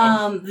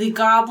Uh-oh. the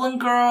goblin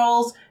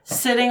girls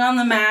sitting on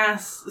the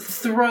mast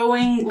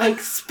throwing like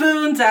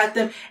spoons at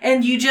them,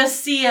 and you just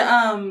see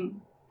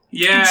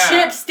Yeah.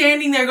 Chip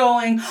standing there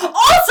going,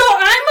 also,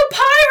 I'm a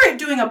pirate!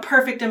 Doing a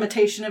perfect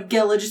imitation of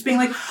Gilla, just being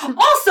like,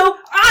 also,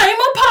 I'm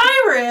a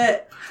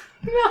pirate!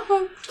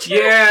 No.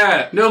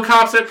 Yeah. No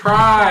cops at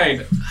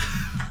Pride.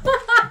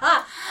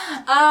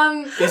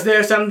 Is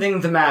there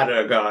something the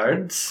matter,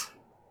 guards?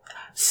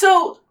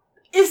 So,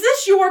 is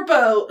this your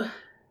boat?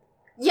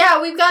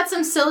 Yeah, we've got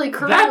some silly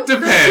crew. That Ship.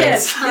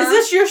 depends. Is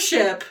this your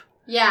ship?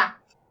 Yeah.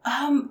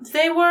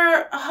 They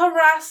were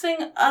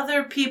harassing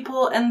other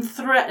people and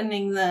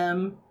threatening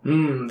them.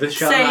 This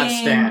shall not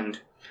Saying- stand.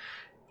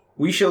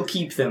 We shall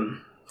keep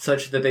them,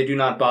 such that they do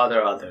not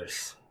bother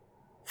others.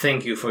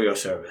 Thank you for your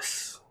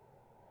service.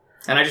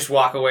 And I just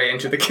walk away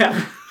into the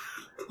cabin.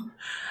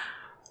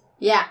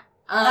 Yeah.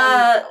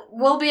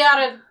 We'll be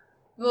out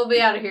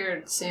of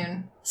here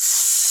soon.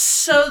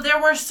 So there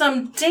were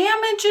some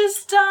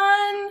damages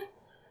done.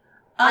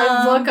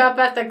 I look up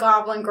at the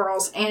goblin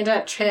girls and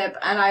at Chip,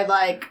 and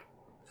I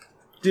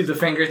Do the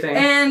finger thing.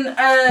 And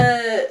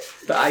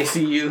The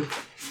ICU.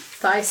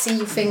 I see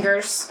you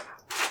fingers.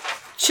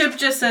 Chip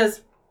just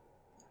says,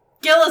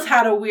 Gilla's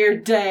had a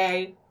weird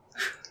day.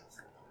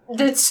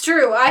 That's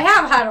true. I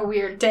have had a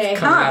weird day,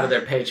 Coming huh? out of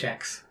their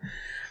paychecks.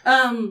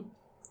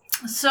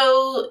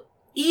 So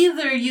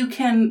either you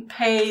can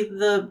pay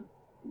the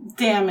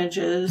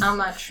damages How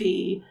much?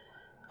 fee,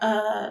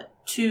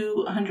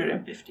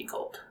 250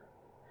 gold.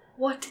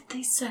 What did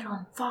they set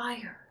on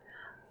fire?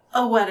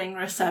 A wedding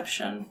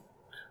reception.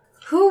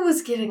 Who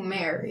was getting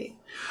married?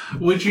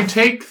 Would you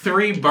take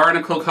 3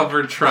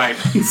 barnacle-covered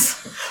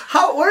tridents?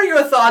 What are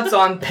your thoughts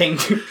on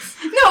paintings?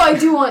 No, I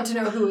do want to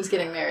know who was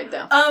getting married,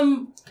 though.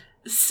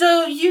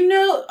 So,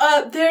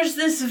 there's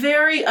this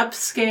very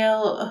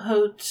upscale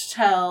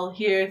hotel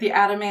here, the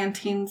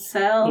Adamantine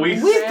Cell. We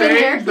We've been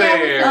there. stayed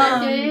there. Yeah,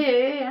 we've been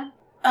there.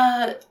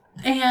 Yeah.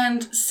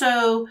 And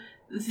so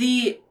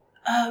the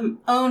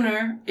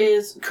owner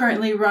is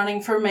currently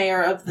running for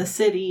mayor of the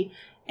city,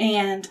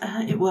 and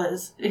it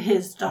was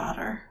his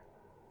daughter.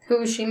 Who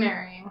was she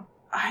marrying?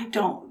 I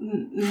don't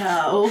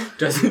know.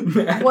 Doesn't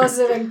matter. Was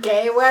it a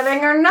gay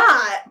wedding or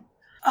not?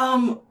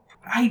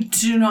 I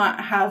do not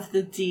have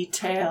the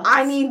details.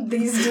 I need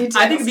these details.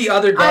 I think the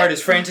other guard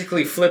is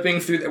frantically flipping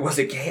through. Was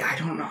it gay? I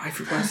don't know. I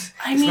forgot.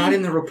 I It's mean, not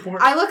in the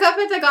report. I look up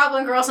at the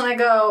goblin girls and I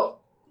go,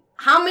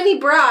 how many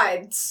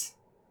brides?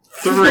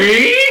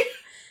 3?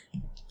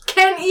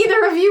 Can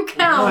either of you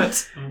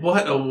count?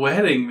 What a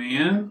wedding,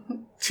 man.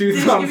 2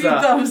 Just thumbs give you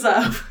up. thumbs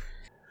up.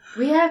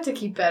 We have to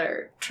keep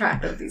better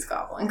track of these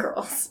goblin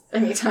girls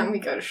anytime we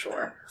go to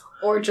shore.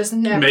 Or just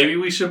never. Maybe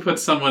we should put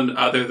someone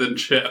other than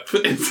Chip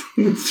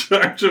in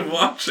charge of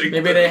watching.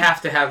 Maybe they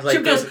have to have like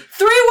Chip goes, those,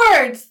 3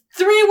 words!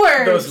 3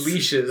 words! those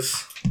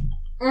leashes.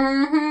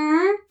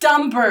 Mm-hmm.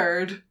 Dumb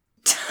bird.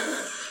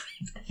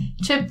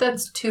 Chip,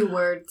 that's 2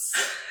 words.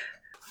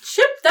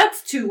 Chip,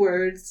 that's 2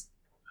 words.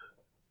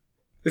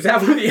 Is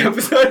that where the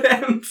episode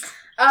ends?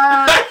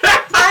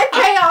 I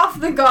pay off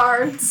the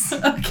guards.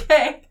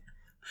 Okay.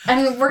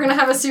 And we're gonna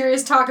have a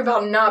serious talk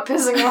about not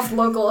pissing off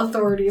local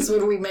authorities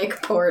when we make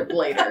port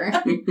later. Or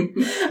at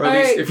least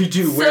Alright, if you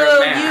do, So wear a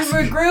mask. you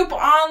regroup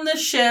on the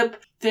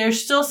ship.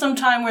 There's still some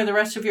time where the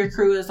rest of your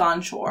crew is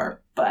on shore,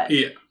 but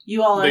Yeah.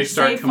 you all They are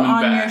start safe coming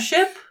on back. your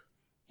ship.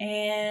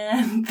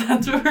 And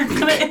that's where we're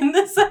going to end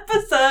this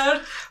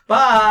episode.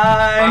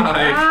 Bye.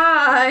 Bye.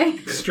 Bye.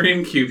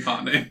 Extreme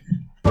couponing.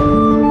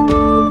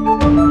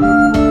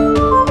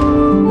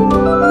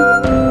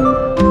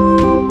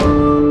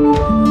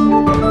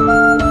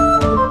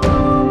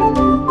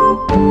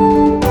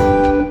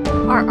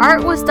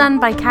 art was done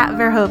by Kat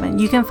Verhoeven.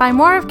 You can find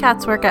more of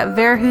Kat's work at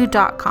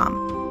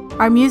verhu.com.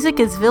 Our music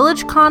is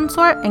Village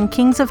Consort and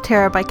Kings of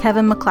Terror by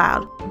Kevin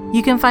MacLeod.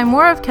 You can find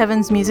more of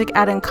Kevin's music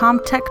at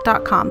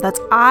incomtech.com. That's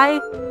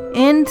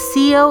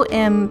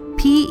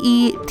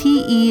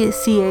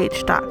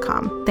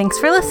INCOMPETECH.com. Thanks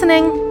for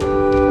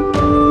listening.